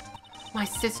ridiculous. My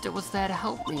sister was there to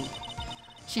help me.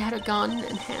 She had a gun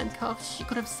and handcuffs. She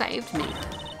could have saved me.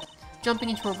 Jumping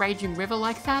into a raging river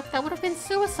like that would have been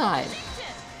suicide.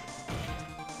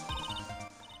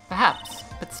 Perhaps,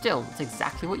 but still, it's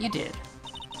exactly what you did.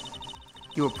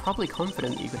 You were probably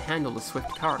confident that you could handle the swift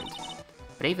current,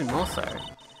 but even more so,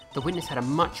 the witness had a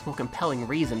much more compelling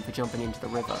reason for jumping into the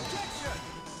river.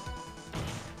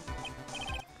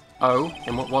 Oh,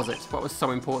 and what was it? What was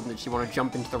so important that she wanted to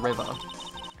jump into the river?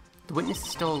 The witness is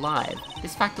still alive.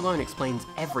 This fact alone explains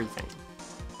everything.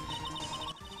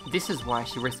 This is why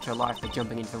she risked her life by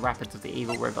jumping into the rapids of the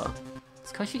Eagle River.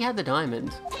 It's because she had the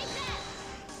diamond.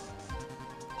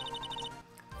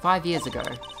 5 years ago,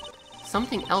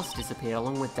 something else disappeared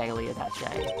along with Dahlia that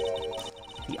day.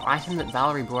 The item that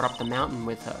Valerie brought up the mountain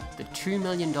with her, the $2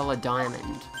 million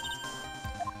diamond.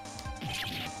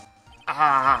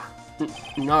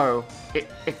 No,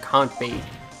 it can't be.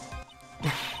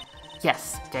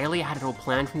 Yes, Dahlia had it all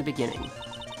planned from the beginning.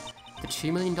 The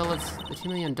 $2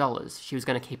 million, she was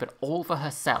going to keep it all for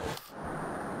herself.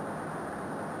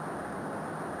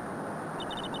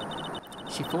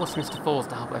 She forced Mr. Falls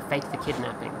to help her fake the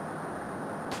kidnapping.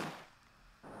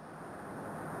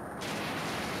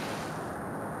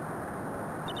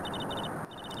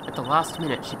 At the last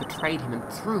minute, she betrayed him and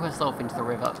threw herself into the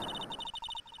river,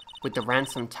 with the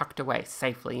ransom tucked away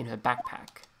safely in her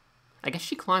backpack. I guess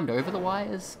she climbed over the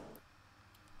wires?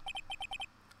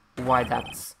 Why,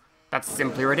 that's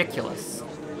simply ridiculous.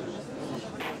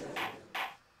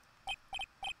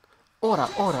 Order,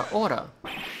 order, order!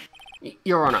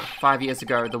 Your Honor, 5 years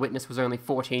ago, the witness was only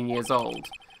 14 years old.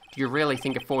 Do you really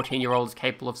think a 14-year-old is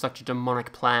capable of such a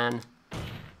demonic plan?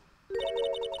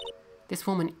 This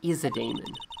woman is a demon,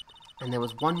 and there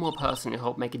was one more person who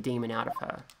helped make a demon out of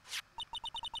her.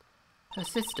 Her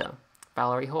sister,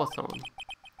 Valerie Hawthorne.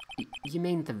 You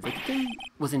mean the victim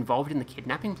was involved in the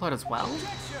kidnapping plot as well?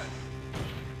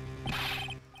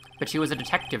 But she was a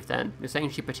detective then. You're saying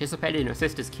she participated in her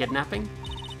sister's kidnapping?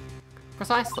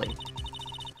 Precisely.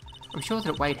 I'm sure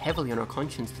that it weighed heavily on her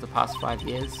conscience for the past 5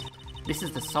 years. This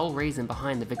is the sole reason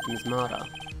behind the victim's murder.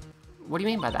 What do you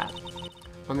mean by that?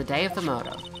 On the day of the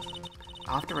murder,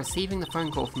 after receiving the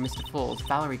phone call from Mr. Falls,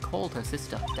 Valerie called her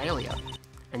sister, Dahlia,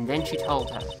 and then she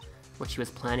told her what she was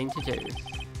planning to do.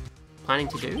 Planning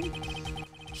to do?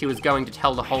 She was going to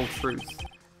tell the whole truth,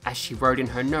 as she wrote in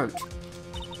her note.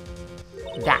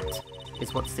 That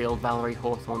is what sealed Valerie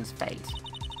Hawthorne's fate.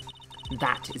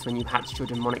 That is when you hatched your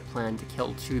demonic plan to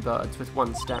kill 2 birds with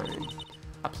 1 stone.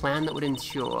 A plan that would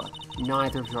ensure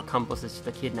neither of your accomplices to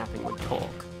the kidnapping would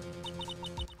talk.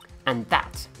 And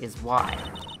that is why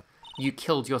you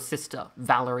killed your sister,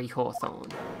 Valerie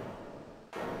Hawthorne.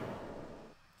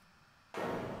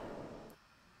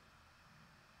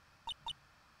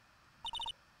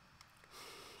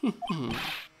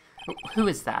 Who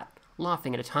is that,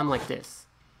 laughing at a time like this?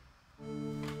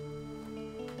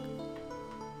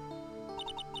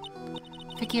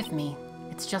 Forgive me,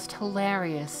 it's just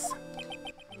hilarious.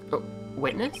 Oh,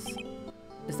 witness?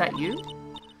 Is that you?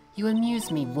 You amuse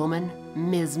me, woman,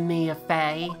 Ms. Mia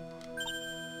Fey.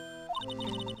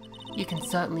 You can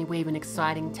certainly weave an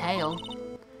exciting tale.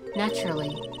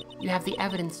 Naturally, you have the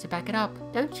evidence to back it up,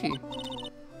 don't you?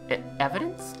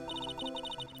 Evidence?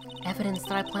 Evidence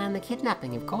that I planned the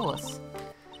kidnapping, of course.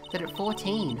 That at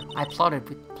 14, I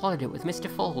plotted it with Mr.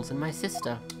 Falls and my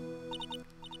sister.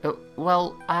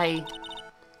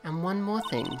 And one more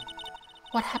thing.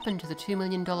 What happened to the $2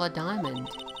 million diamond?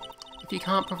 If you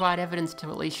can't provide evidence to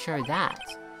at least show that.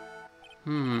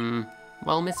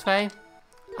 Well, Miss Fey,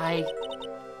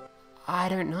 I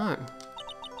don't know.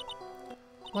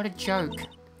 What a joke.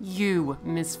 You,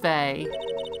 Miss Faye.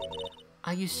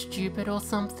 Are you stupid or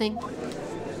something?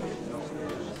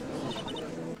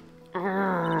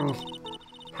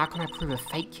 How can I prove a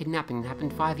fake kidnapping that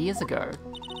happened 5 years ago?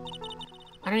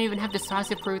 I don't even have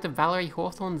decisive proof of Valerie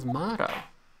Hawthorne's murder.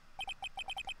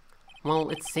 Well,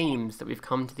 it seems that we've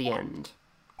come to the end.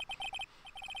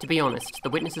 To be honest,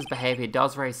 the witness's behaviour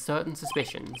does raise certain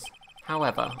suspicions.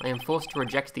 However, I am forced to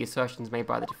reject the assertions made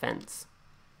by the defence.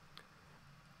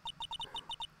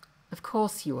 Of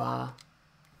course you are.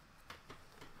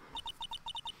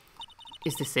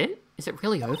 Is this it? Is it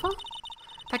really over?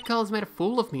 That girl has made a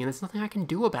fool of me and there's nothing I can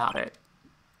do about it.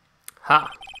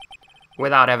 Ha!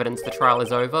 Without evidence, the trial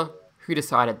is over. Who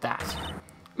decided that?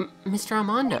 Mr.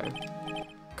 Armando.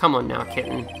 Come on now,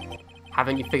 kitten.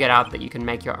 Haven't you figured out that you can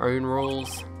make your own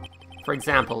rules? For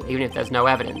example, even if there's no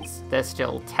evidence, there's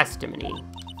still testimony.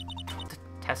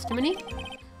 Testimony?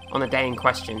 On the day in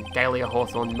question, Dahlia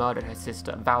Hawthorne murdered her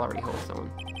sister, Valerie Hawthorne.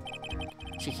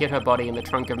 She hid her body in the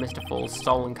trunk of Mr. Fall's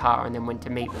stolen car and then went to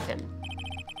meet with him.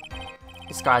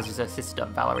 Disguised as her sister,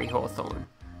 Valerie Hawthorne.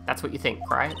 That's what you think,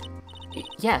 right?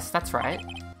 Yes, that's right.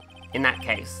 In that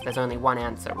case, there's only one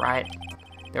answer, right?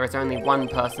 There is only one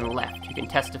person left who can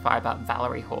testify about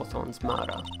Valerie Hawthorne's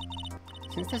murder.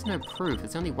 Since there's no proof,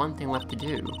 there's only one thing left to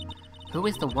do. Who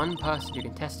is the one person who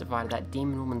can testify to that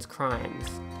demon woman's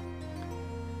crimes?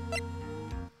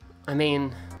 I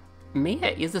mean,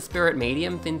 Mia is a spirit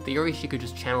medium. In theory, she could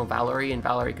just channel Valerie and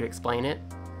Valerie could explain it.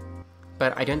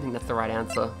 But I don't think that's the right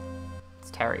answer. It's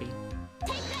Terry.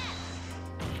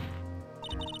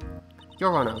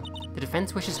 Your Honor, the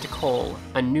defense wishes to call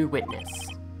a new witness.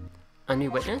 A new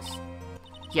witness?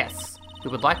 Yes, we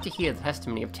would like to hear the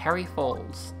testimony of Terry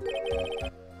Falls.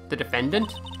 The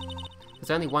defendant?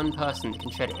 There's only one person that can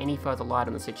shed any further light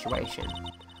on the situation.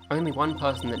 Only one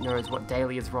person that knows what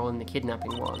Dahlia's role in the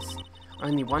kidnapping was.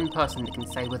 Only one person that can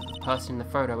say whether the person in the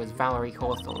photo is Valerie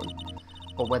Hawthorne,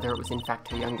 or whether it was in fact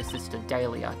her younger sister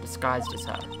Dahlia disguised as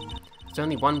her. There's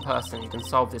only one person who can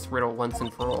solve this riddle once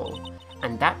and for all,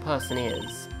 and that person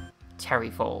is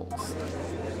Terry Falls.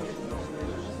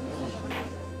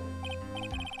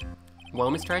 Well,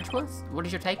 Mr. Edgeworth, what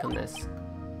is your take on this?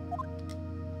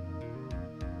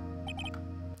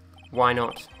 Why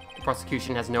not? The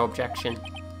prosecution has no objection.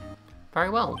 Very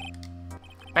well.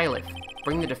 Bailiff,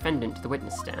 bring the defendant to the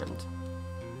witness stand.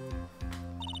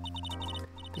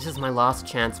 This is my last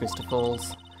chance, Mr.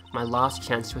 Falls. My last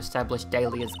chance to establish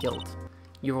Dahlia's guilt.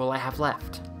 You're all I have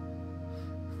left.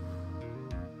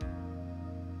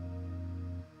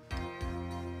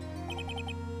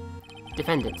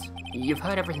 Defendant, you've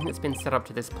heard everything that's been set up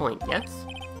to this point, yes?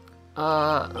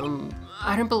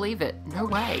 I don't believe it. No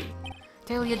way.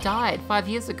 Dahlia died 5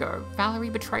 years ago. Valerie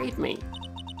betrayed me.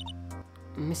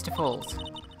 Mr. Falls,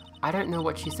 I don't know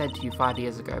what she said to you 5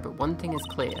 years ago, but one thing is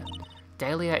clear.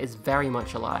 Dahlia is very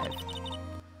much alive.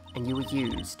 And you were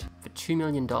used for $2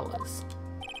 million.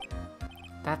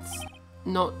 That's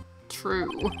not true.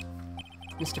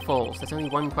 Mr. Falls, there's only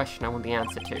one question I want the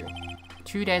answer to.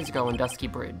 2 days ago on Dusky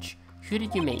Bridge, who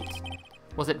did you meet?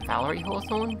 Was it Valerie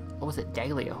Hawthorne, or was it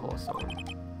Dahlia Hawthorne?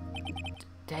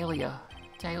 Dahlia,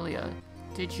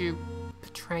 did you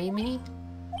betray me?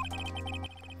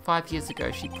 5 years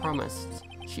ago, she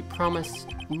promised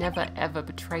never ever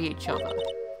betray each other.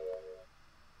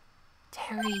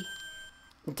 Terry,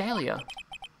 Dahlia,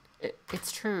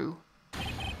 it's true.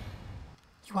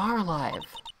 You are alive.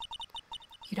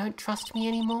 You don't trust me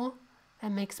anymore?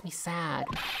 That makes me sad.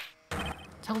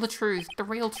 Tell the truth, the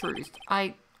real truth.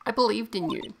 I believed in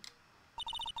you.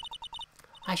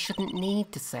 I shouldn't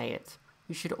need to say it.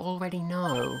 You should already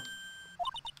know.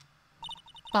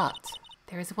 But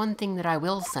there is one thing that I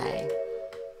will say.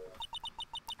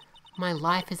 My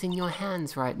life is in your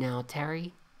hands right now,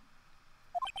 Terry.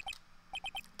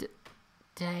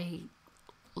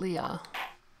 Dahlia.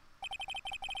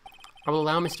 I will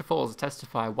allow Mr. Falls to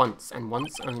testify once and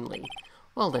once only.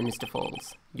 Well then, Mr.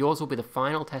 Falls, yours will be the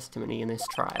final testimony in this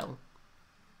trial.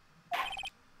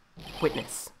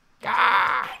 Witness.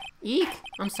 Ah! Eek!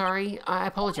 I'm sorry, I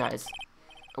apologize.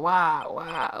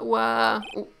 Water,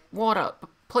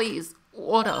 please,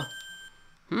 water.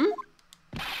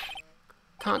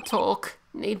 Can't talk,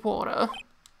 need water.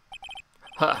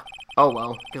 Huh, oh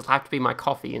well, it'll have to be my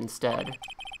coffee instead.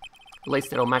 At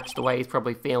least it'll match the way he's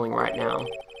probably feeling right now.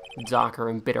 Darker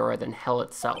and bitterer than hell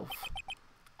itself.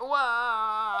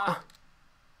 Wah!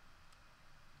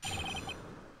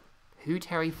 Who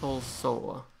Terry Falls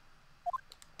saw.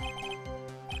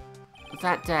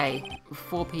 That day,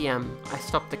 4 PM, I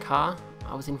stopped the car.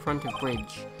 I was in front of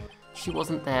Bridge. She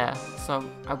wasn't there, so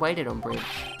I waited on Bridge.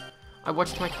 I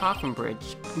watched my car from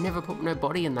bridge. Never put no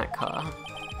body in that car.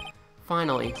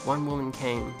 Finally, one woman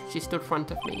came. She stood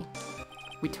front of me.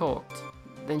 We talked.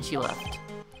 Then she left.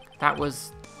 That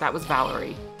was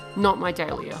Valerie, not my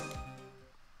Dahlia.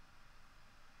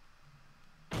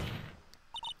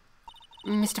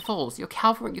 Mr. Falls, you're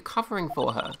covering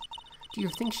for her. Do you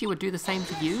think she would do the same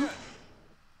for you?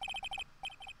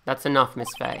 That's enough, Miss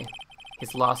Fay.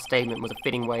 His last statement was a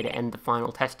fitting way to end the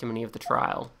final testimony of the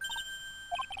trial.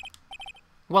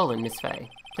 Well then, Miss Fay,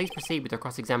 please proceed with your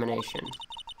cross-examination.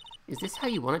 Is this how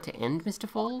you want it to end, Mr.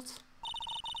 Falls?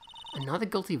 Another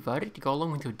guilty verdict to go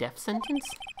along with your death sentence?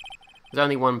 There's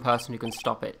only one person who can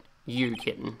stop it. You,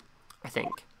 kitten. I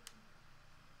think.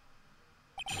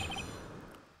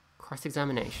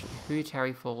 Cross-examination. Who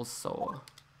Terry Falls saw.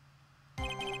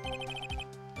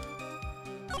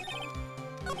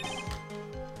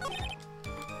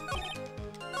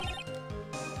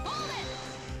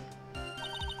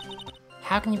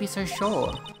 How can you be so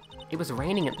sure? It was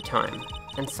raining at the time,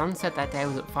 and sunset that day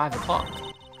was at 5 o'clock.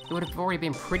 It would have already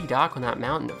been pretty dark on that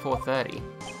mountain at 4:30.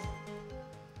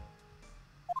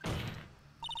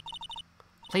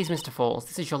 Please, Mr. Falls,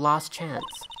 this is your last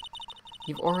chance.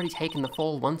 You've already taken the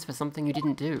fall once for something you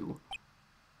didn't do.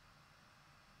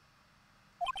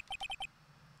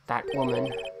 That woman,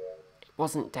 it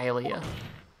wasn't Dahlia.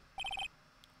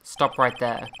 Stop right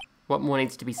there. What more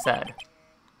needs to be said?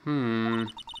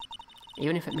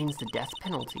 Even if it means the death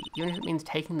penalty, even if it means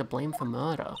taking the blame for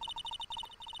murder,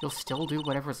 you'll still do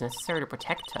whatever is necessary to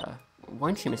protect her,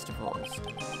 won't you, Mr. Falls?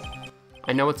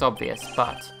 I know it's obvious,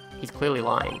 but he's clearly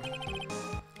lying.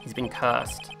 He's been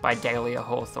cursed by Dahlia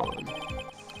Hawthorne.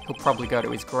 He'll probably go to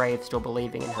his grave still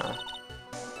believing in her.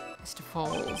 Mr.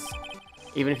 Falls,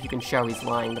 even if you can show he's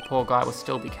lying, the poor guy will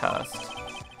still be cursed.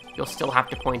 You'll still have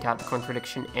to point out the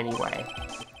contradiction anyway.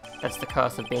 That's the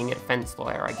curse of being a defense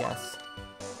lawyer, I guess.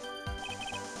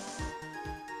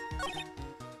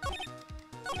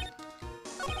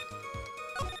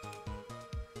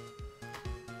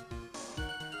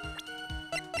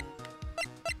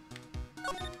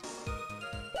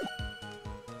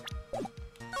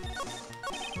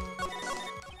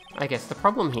 I guess the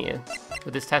problem here,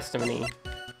 with this testimony,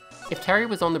 if Terry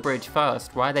was on the bridge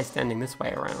first, why are they standing this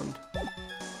way around?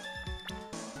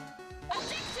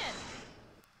 Objection!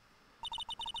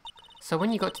 So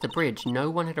when you got to the bridge, no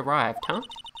one had arrived, huh?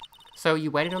 So you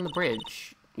waited on the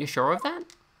bridge. You sure of that?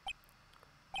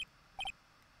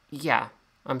 Yeah,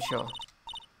 I'm sure.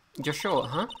 You're sure,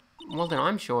 huh? Well then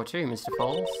I'm sure too, Mr.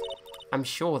 Falls. I'm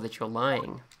sure that you're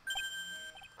lying.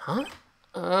 Huh?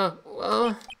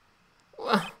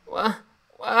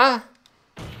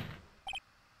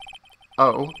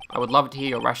 Oh, I would love to hear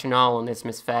your rationale on this,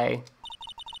 Miss Fay.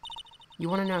 You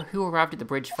want to know who arrived at the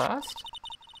bridge first?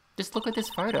 Just look at this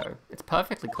photo. It's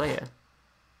perfectly clear.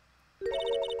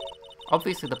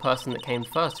 Obviously the person that came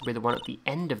first would be the one at the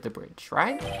end of the bridge,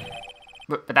 right?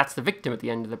 But that's the victim at the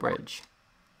end of the bridge.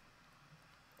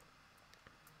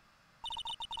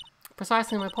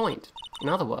 Precisely my point. In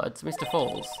other words, Mr.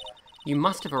 Falls, you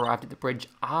must have arrived at the bridge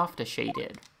after she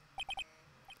did.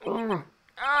 Blah.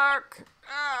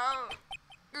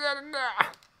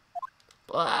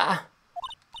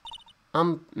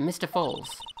 Mr.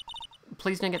 Falls,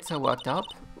 please don't get so worked up.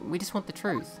 We just want the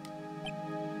truth.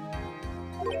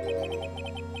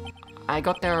 I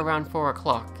got there around 4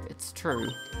 o'clock, it's true.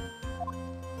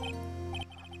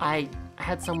 I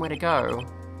had somewhere to go,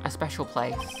 a special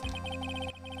place.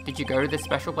 Did you go to this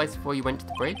special place before you went to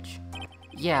the bridge?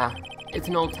 Yeah, it's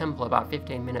an old temple about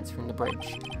 15 minutes from the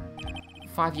bridge.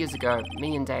 5 years ago,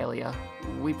 me and Dahlia,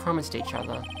 we promised each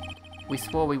other. We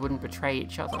swore we wouldn't betray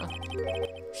each other.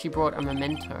 She brought a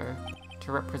memento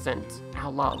to represent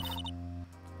our love.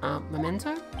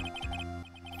 Memento?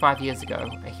 5 years ago,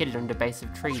 I hid it under a base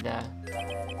of tree there.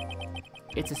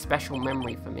 It's a special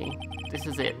memory for me. This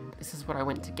is it. This is what I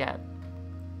went to get.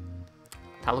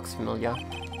 That looks familiar.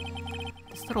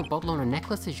 This little bauble on a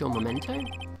necklace is your memento?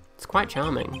 It's quite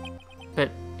charming,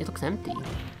 but it looks empty.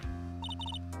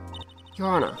 Your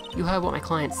Honor, you heard what my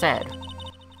client said.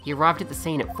 He arrived at the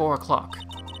scene at 4 o'clock,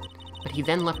 but he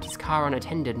then left his car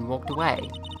unattended and walked away.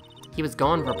 He was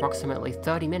gone for approximately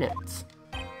 30 minutes.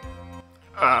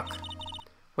 Ugh.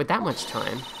 With that much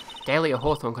time, Dahlia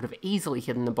Hawthorne could have easily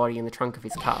hidden the body in the trunk of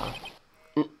his car.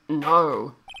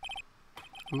 No.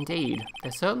 Indeed,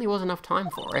 there certainly was enough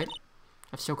time for it.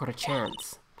 I've still got a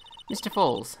chance. Mr.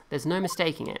 Falls, there's no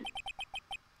mistaking it.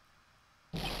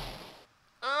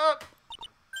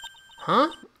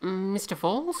 Huh? Mr.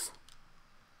 Falls?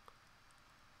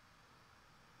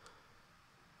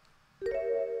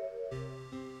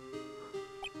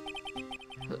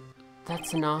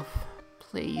 That's enough.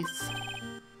 Please.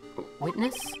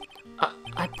 Witness?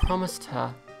 I promised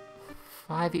her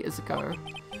 5 years ago,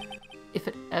 if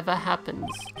it ever happens,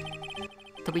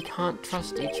 that we can't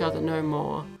trust each other no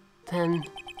more, then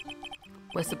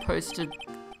we're supposed to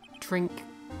drink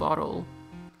bottle.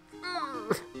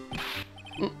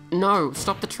 No,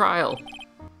 stop the trial.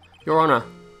 Your Honor,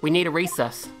 we need a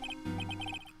recess.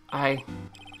 I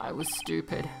was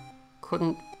stupid.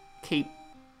 Couldn't keep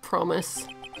promise.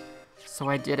 So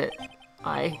I did it.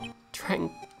 I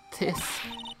drank this.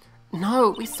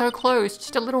 No, we're so close,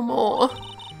 just a little more.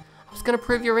 I was gonna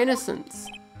prove your innocence.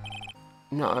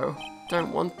 No,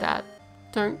 don't want that.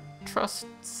 Don't trust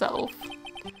self.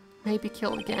 Maybe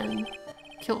kill again.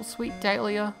 Kill sweet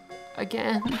Dahlia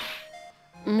again.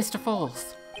 Mr.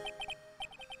 Falls.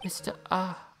 Mr.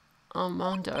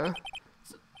 Armando.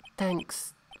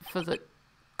 Thanks for the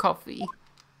coffee.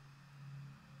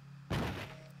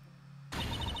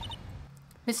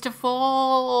 Mr.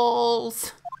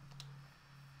 Falls!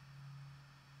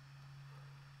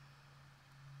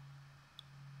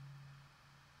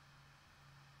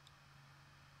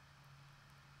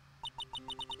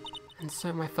 And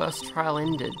so my first trial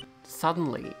ended,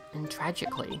 suddenly and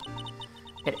tragically.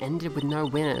 It ended with no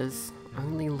winners,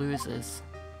 only losers.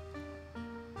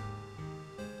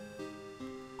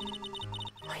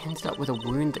 I ended up with a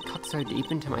wound that cut so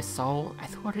deep into my soul, I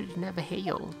thought it'd never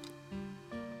heal.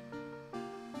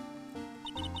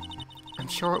 I'm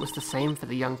sure it was the same for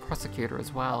the young prosecutor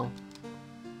as well.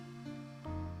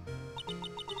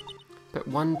 But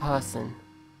one person,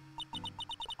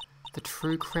 the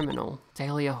true criminal,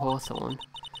 Dahlia Hawthorne,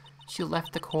 she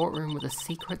left the courtroom with a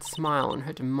secret smile on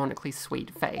her demonically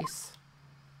sweet face.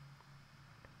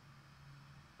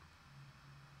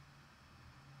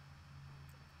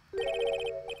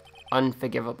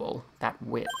 Unforgivable, that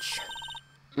witch.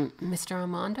 Mr.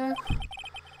 Armando?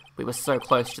 We were so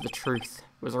close to the truth.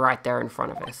 It was right there in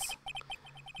front of us.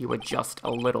 You were just a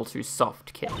little too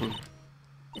soft, kitten.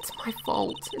 It's my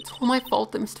fault. It's all my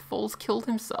fault that Mr. Falls killed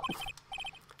himself.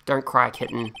 Don't cry,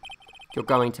 kitten. You're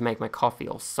going to make my coffee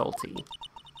all salty.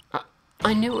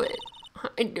 I knew it.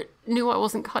 I knew I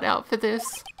wasn't cut out for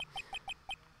this.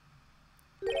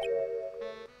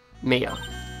 Mia.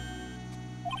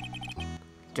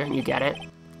 Don't you get it?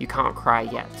 You can't cry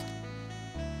yet.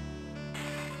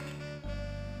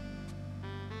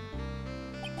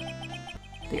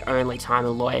 The only time a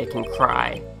lawyer can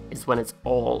cry is when it's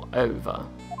all over.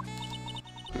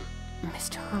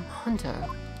 Mr.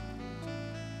 Armando.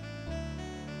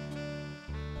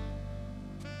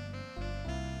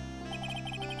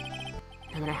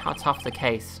 No matter how tough the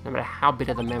case, no matter how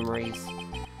bitter the memories,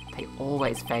 they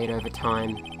always fade over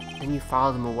time. Then you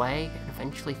file them away and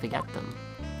eventually forget them.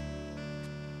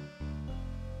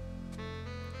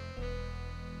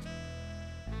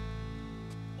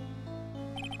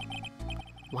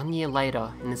 One year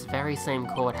later, in this very same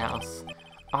courthouse,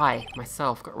 I,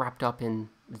 myself, got wrapped up in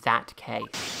that case.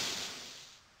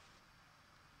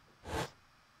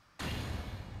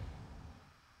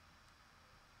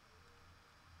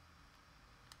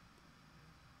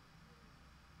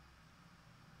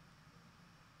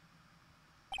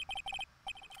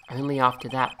 Only after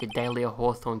that did Dahlia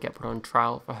Hawthorne get put on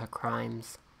trial for her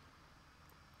crimes.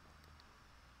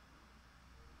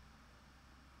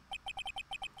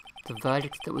 The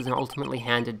verdict that was ultimately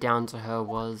handed down to her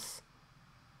was...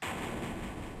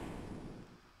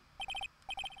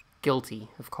 guilty,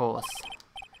 of course.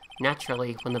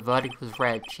 Naturally, when the verdict was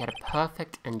read, she had a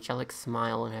perfect, angelic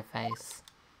smile on her face.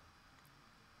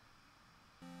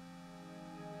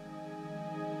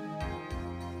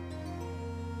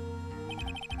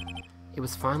 It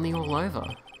was finally all over.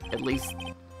 At least,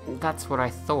 that's what I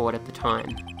thought at the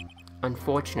time.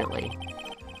 Unfortunately,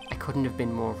 I couldn't have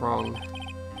been more wrong.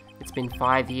 It's been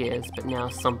 5 years, but now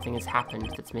something has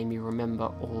happened that's made me remember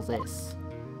all this.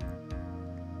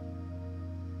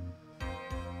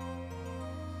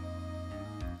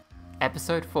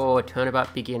 Episode 4,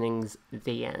 Turnabout Beginnings,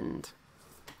 the end.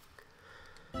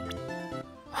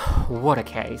 What a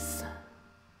case.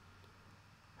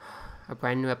 A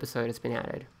brand new episode has been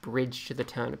added, Bridge to the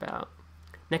Turnabout.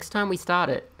 Next time we start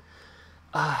it.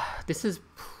 This is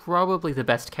probably the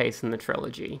best case in the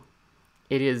trilogy.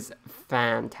 It is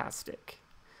fantastic.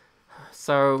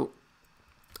 So,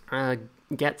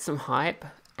 get some hype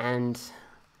and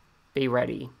be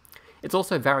ready. It's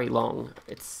also very long.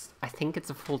 I think it's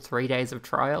a full 3 days of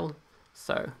trial,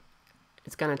 so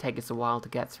it's going to take us a while to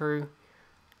get through.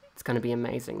 It's going to be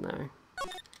amazing though.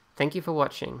 Thank you for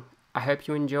watching. I hope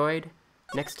you enjoyed.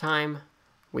 Next time,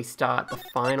 we start the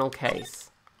final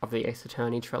case of the Ace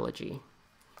Attorney trilogy.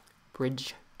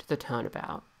 Bridge to the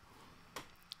Turnabout.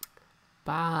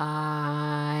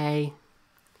 Bye.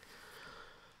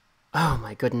 Oh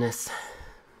my goodness.